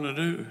I'm not going to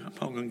do. I'm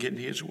not going to get in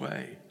his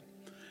way.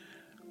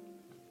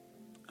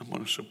 I'm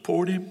going to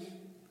support him.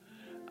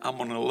 I'm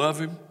going to love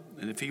him.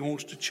 And if he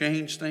wants to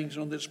change things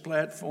on this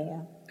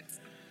platform,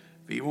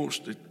 if he wants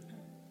to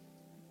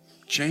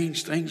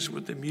change things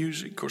with the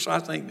music, of course, I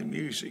think the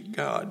music,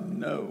 God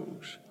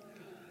knows.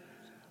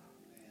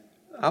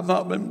 I've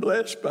not been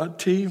blessed by a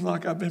team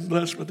like I've been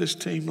blessed with this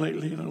team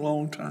lately in a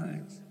long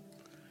time.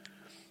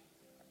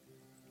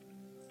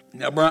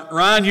 Now,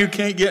 Ryan, you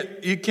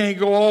can't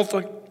go off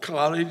to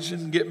college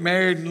and get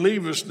married and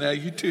leave us now.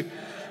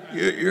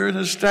 You're an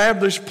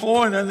established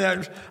point in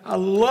that. I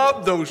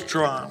love those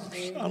drums.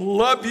 I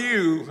love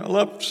you.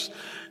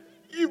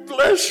 You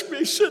blessed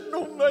me sitting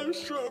on those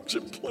drums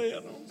and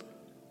playing them.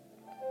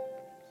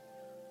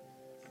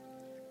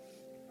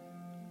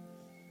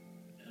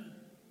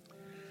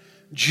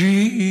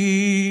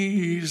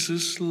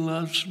 Jesus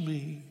loves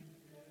me.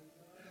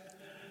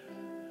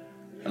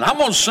 And I'm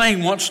going to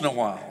sing once in a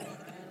while.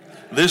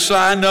 This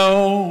I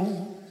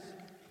know,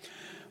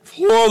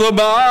 for the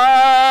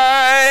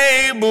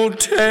Bible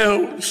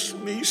tells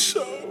me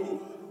so.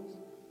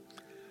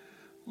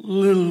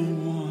 Little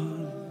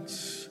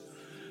ones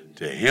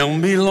to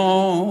him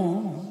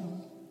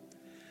belong.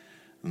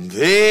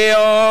 They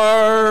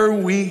are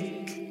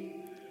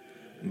weak,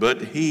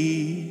 but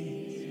he.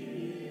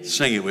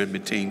 Sing it with me,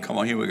 team. Come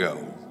on, here we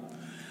go.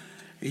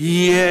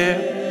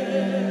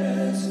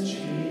 Yes,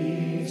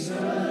 Jesus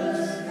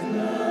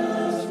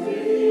loves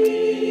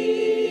me.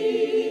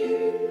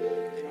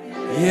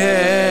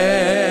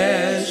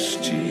 Yes,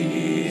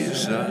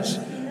 Jesus loves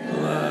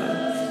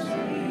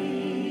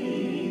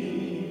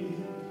me.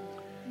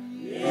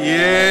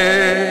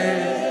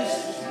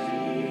 Yes,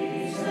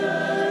 Jesus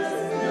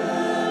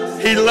loves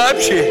me. He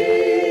loves you.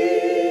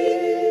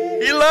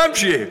 He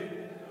loves you.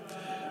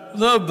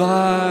 The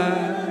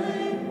Bible.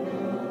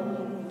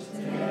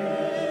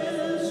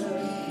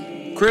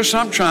 Chris,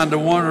 I'm trying to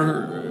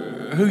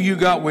wonder who you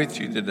got with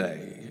you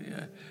today.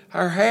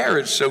 Her hair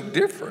is so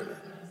different.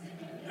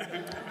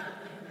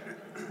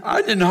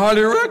 I didn't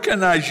hardly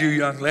recognize you,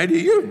 young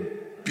lady. You're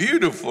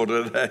beautiful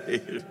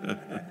today.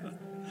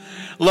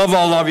 Love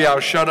all of you. I'll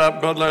shut up.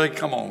 Brother Larry,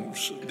 come on.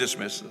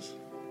 Dismiss us.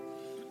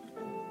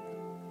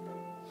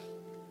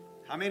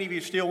 How many of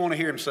you still want to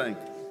hear him sing?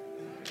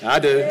 I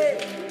do.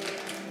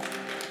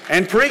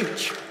 And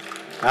preach.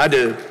 I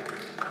do.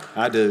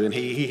 And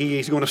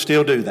he's going to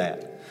still do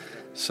that.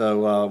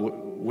 So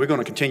we're going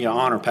to continue to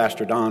honor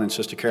Pastor Don and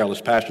Sister Carol as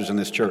pastors in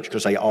this church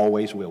because they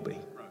always will be.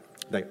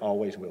 They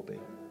always will be.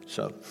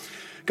 So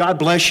God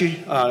bless you.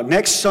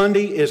 Next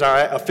Sunday is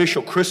our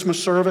official Christmas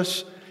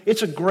service.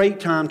 It's a great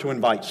time to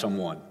invite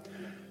someone.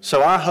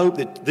 So I hope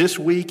that this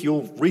week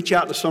you'll reach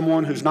out to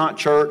someone who's not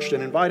churched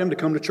and invite them to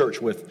come to church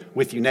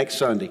with you next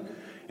Sunday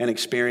and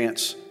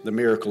experience the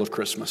miracle of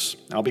Christmas.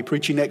 I'll be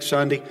preaching next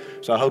Sunday,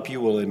 so I hope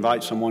you will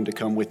invite someone to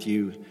come with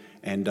you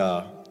and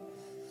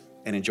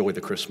enjoy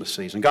the Christmas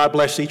season. God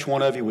bless each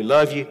one of you. We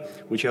love you.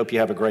 We hope you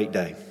have a great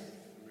day.